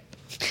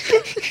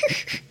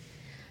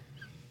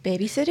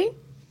 Babysitting?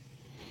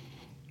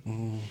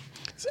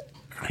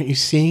 Aren't you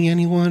seeing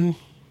anyone?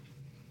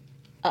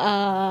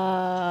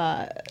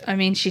 I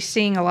mean, she's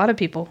seeing a lot of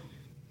people.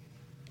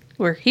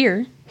 We're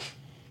here.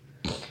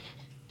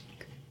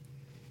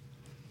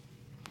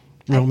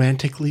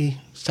 Romantically,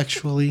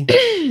 sexually?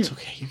 It's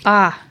okay.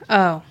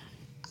 Oh.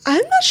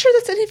 I'm not sure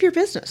that's any of your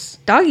business.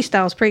 Doggy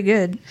style's pretty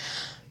good.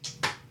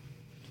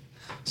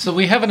 So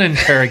we have an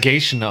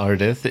interrogation,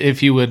 Ardith,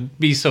 if you would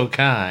be so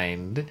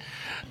kind.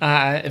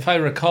 If I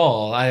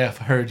recall, I have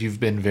heard you've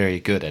been very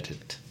good at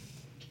it.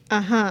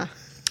 Uh-huh.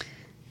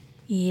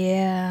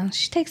 Yeah,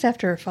 she takes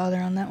after her father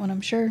on that one,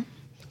 I'm sure.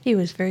 He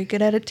was very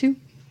good at it too.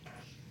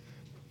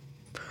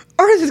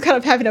 Ardith is kind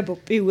of having a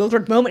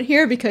bewildered moment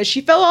here because she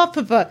fell off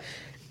of a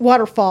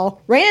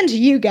waterfall, ran to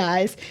you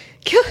guys,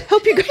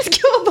 help you guys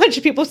kill a bunch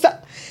of people. So,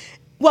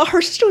 well,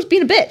 her sister was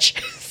being a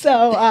bitch.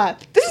 So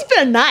this has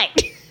been a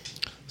night.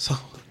 So,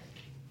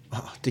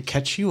 to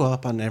catch you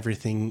up on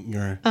everything,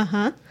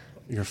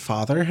 your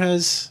father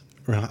has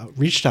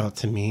reached out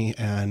to me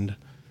and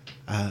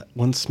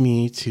wants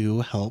me to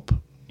help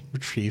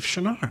retrieve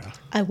Shannara.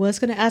 I was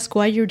going to ask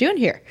why you were doing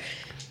here.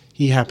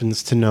 He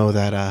happens to know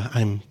that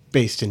I'm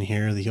based in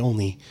here, the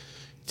only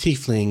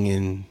tiefling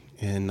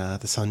in the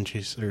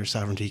Sunchaser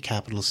Sovereignty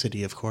capital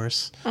city, of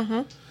course.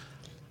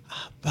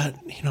 But,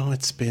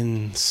 it's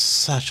been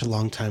such a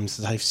long time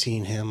since I've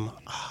seen him.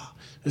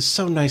 It's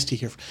so nice to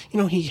hear.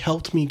 He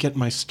helped me get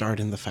my start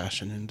in the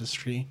fashion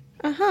industry.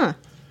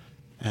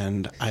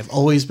 And I've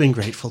always been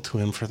grateful to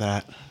him for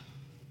that.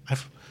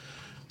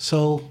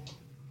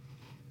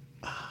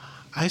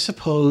 I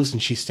suppose,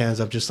 and she stands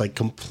up just like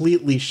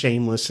completely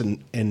shameless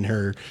in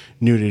her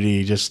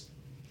nudity, just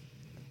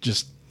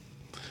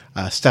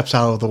steps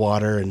out of the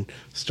water and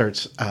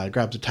starts,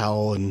 grabs a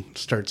towel and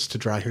starts to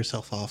dry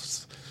herself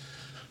off.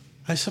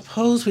 I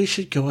suppose we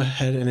should go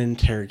ahead and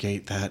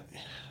interrogate that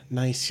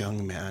nice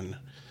young man.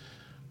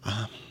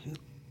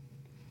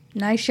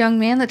 Nice young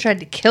man that tried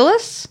to kill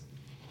us?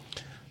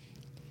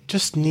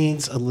 Just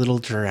needs a little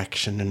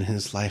direction in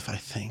his life, I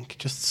think.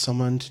 Just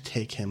someone to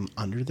take him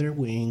under their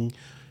wing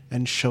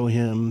and show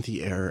him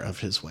the error of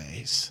his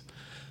ways.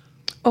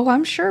 Oh,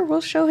 I'm sure we'll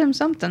show him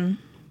something.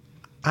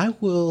 I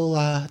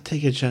will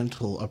take a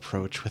gentle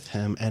approach with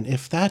him, and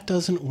if that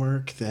doesn't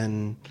work,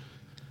 then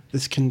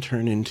this can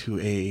turn into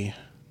a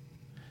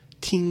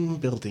team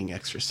building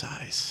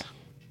exercise.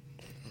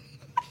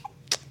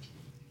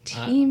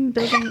 Team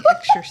building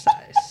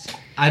exercise.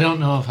 I don't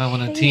know if I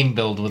want to team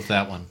build with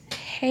that one.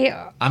 Hey,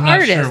 I'm not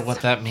artist, sure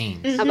what that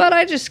means. How about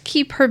I just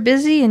keep her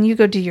busy and you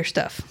go do your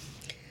stuff?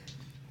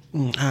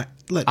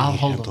 Let I'll me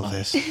hold handle him up.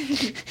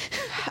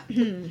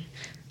 this.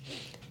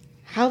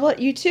 How about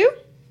you two?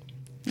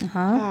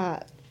 Uh-huh.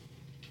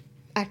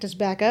 Act as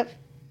backup.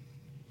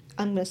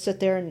 I'm going to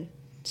sit there and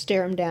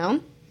stare him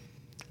down.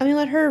 I'm going to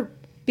let her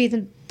be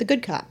the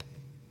good cop.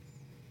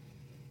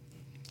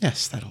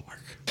 Yes, that'll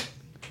work.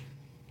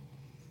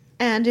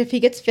 And if he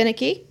gets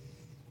finicky,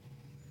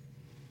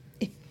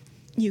 if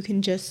you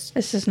can just...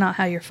 This is not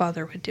how your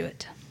father would do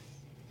it.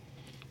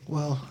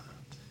 Well,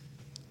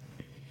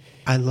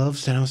 I love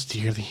Xanos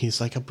dearly. He's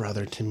like a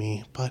brother to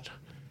me, but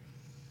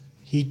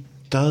he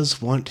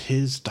does want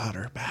his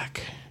daughter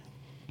back.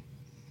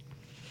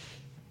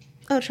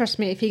 Oh, trust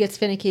me, if he gets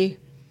finicky,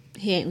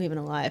 he ain't leaving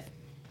alive.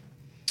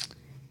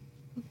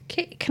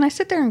 Okay, can I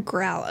sit there and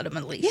growl at him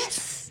at least?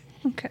 Yes.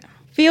 Okay.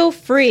 Feel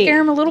free. Scare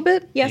him a little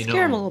bit? Yeah, You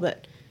scare him know- a little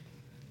bit.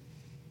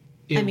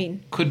 It I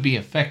mean- could be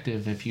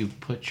effective if you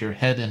put your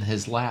head in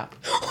his lap.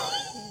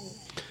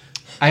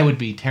 I would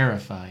be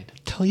terrified.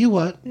 Tell you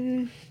what,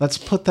 let's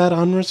put that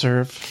on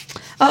reserve.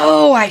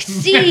 Oh, I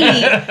see.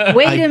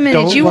 Wait a minute.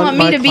 don't You want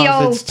me my to be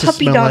all closets to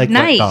puppy smell dog like wet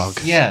nice dog.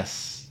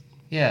 Yes.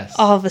 Yes.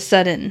 all of a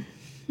sudden.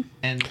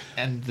 And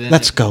then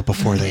Let's go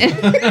before they...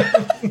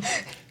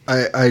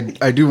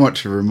 I do want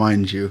to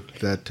remind you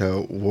that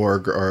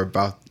warg are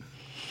about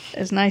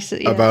As nice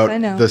as I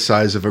know. the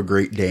size of a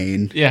Great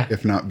Dane, Yeah.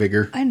 if not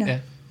bigger. I know. Yeah.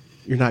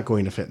 You're not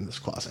going to fit in this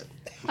closet.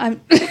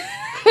 I'm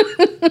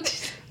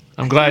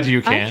I'm glad you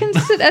I can. can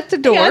sit at the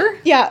door.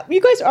 Yeah,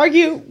 you guys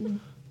argue.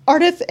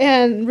 Ardith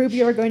and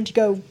Ruby are going to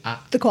go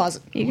the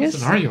closet. You I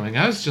wasn't guys, arguing.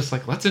 I was just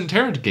like, let's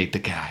interrogate the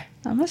guy.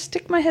 I'm gonna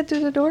stick my head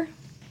through the door.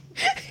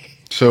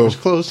 So, It's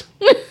closed.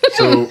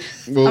 so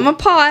I'm gonna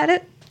paw at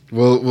it.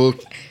 we'll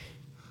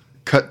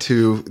cut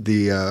to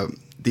the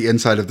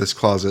inside of this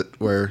closet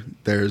where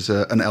there's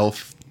an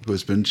elf who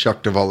has been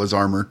shucked of all his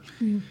armor.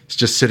 He's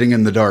just sitting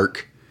in the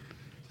dark,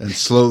 and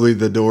slowly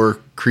the door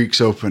creaks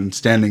open.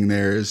 Standing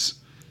there is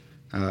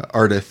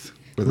Ardith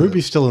with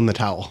Ruby's still in the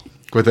towel.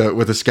 with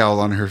a scowl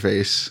on her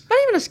face. Not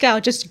even a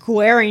scout, just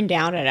glaring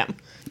down at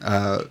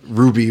him.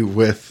 Ruby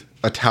with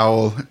a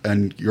towel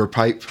and your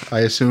pipe, I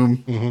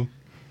assume.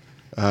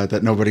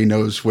 That nobody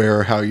knows where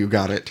or how you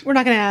got it. We're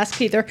not going to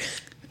ask either.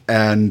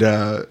 And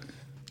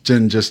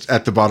Jin just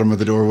at the bottom of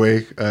the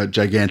doorway, a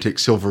gigantic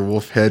silver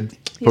wolf head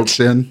pokes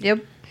in.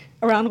 Yep.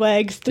 Around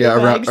legs, through Yeah,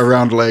 legs.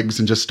 around legs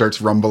and just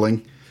starts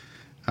rumbling.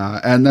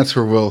 And that's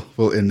where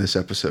we'll end this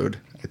episode,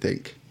 I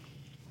think.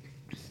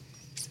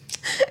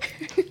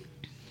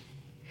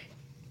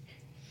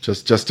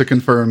 Just to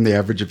confirm, the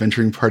Average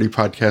Adventuring Party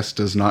podcast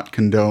does not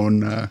condone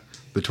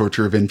the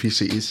torture of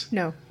NPCs.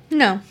 No,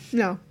 No.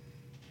 no.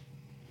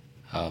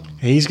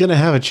 He's going to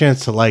have a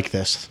chance to like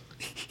this.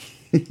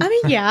 I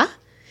mean, yeah.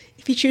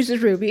 If he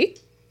chooses Ruby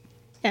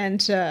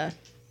and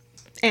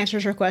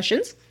answers her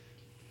questions.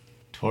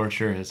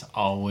 Torture is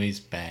always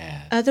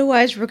bad.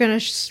 Otherwise, we're gonna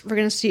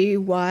see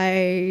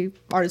why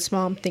Ardith's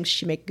mom thinks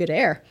she make good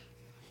heir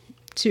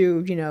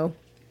to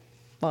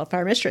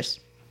Wildfire Mistress.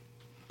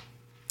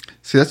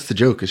 See, that's the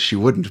joke, is she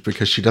wouldn't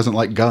because she doesn't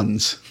like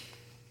guns.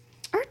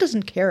 Art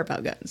doesn't care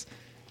about guns.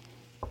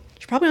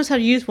 She probably knows how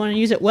to use one and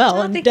use it well. I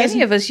don't and think doesn't.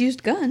 any of us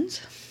used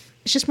guns.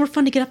 It's just more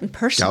fun to get up in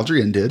person.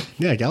 Galdrian did.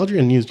 Yeah,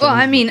 Galadriel used... Well,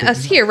 I mean,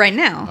 us here right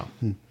now.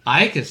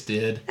 Iacus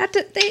did.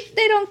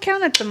 They don't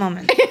count at the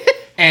moment.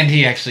 And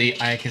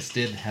Iacus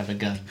did have a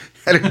gun.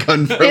 Had a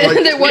gun for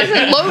It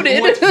wasn't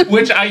loaded.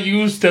 Which I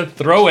used to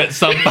throw at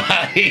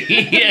somebody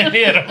and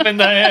hit them in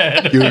the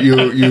head.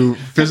 You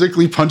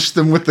physically punched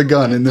them with the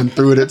gun and then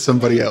threw it at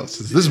somebody else.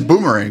 This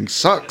boomerang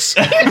sucks.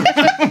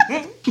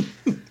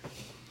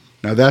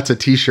 Now that's a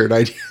T-shirt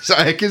idea.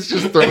 Ike is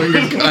just throwing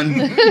a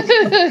gun.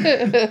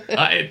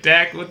 I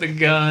attacked with a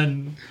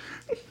gun.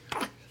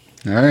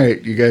 All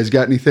right, you guys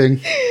got anything?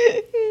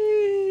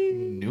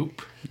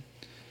 Nope.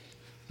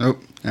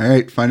 Nope. All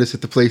right, find us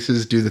at the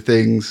places, do the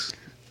things,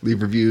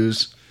 leave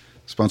reviews,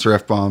 sponsor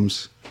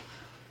F-bombs,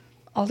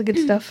 All the good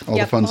stuff. all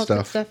the fun all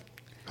good stuff.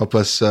 Help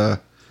us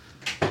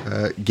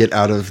get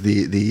out of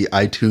the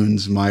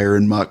iTunes mire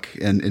and muck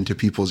and into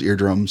people's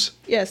eardrums.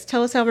 Yes,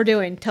 tell us how we're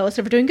doing. Tell us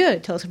if we're doing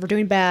good. Tell us if we're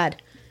doing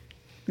bad.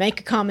 Make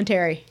a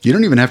commentary. You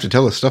don't even have to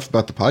tell us stuff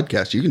about the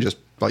podcast. You can just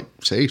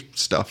say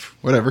stuff,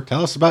 whatever.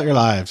 Tell us about your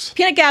lives.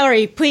 Peanut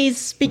Gallery, please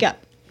speak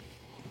up.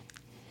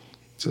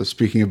 So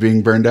speaking of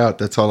being burned out,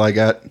 that's all I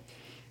got.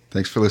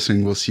 Thanks for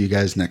listening. We'll see you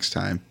guys next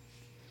time.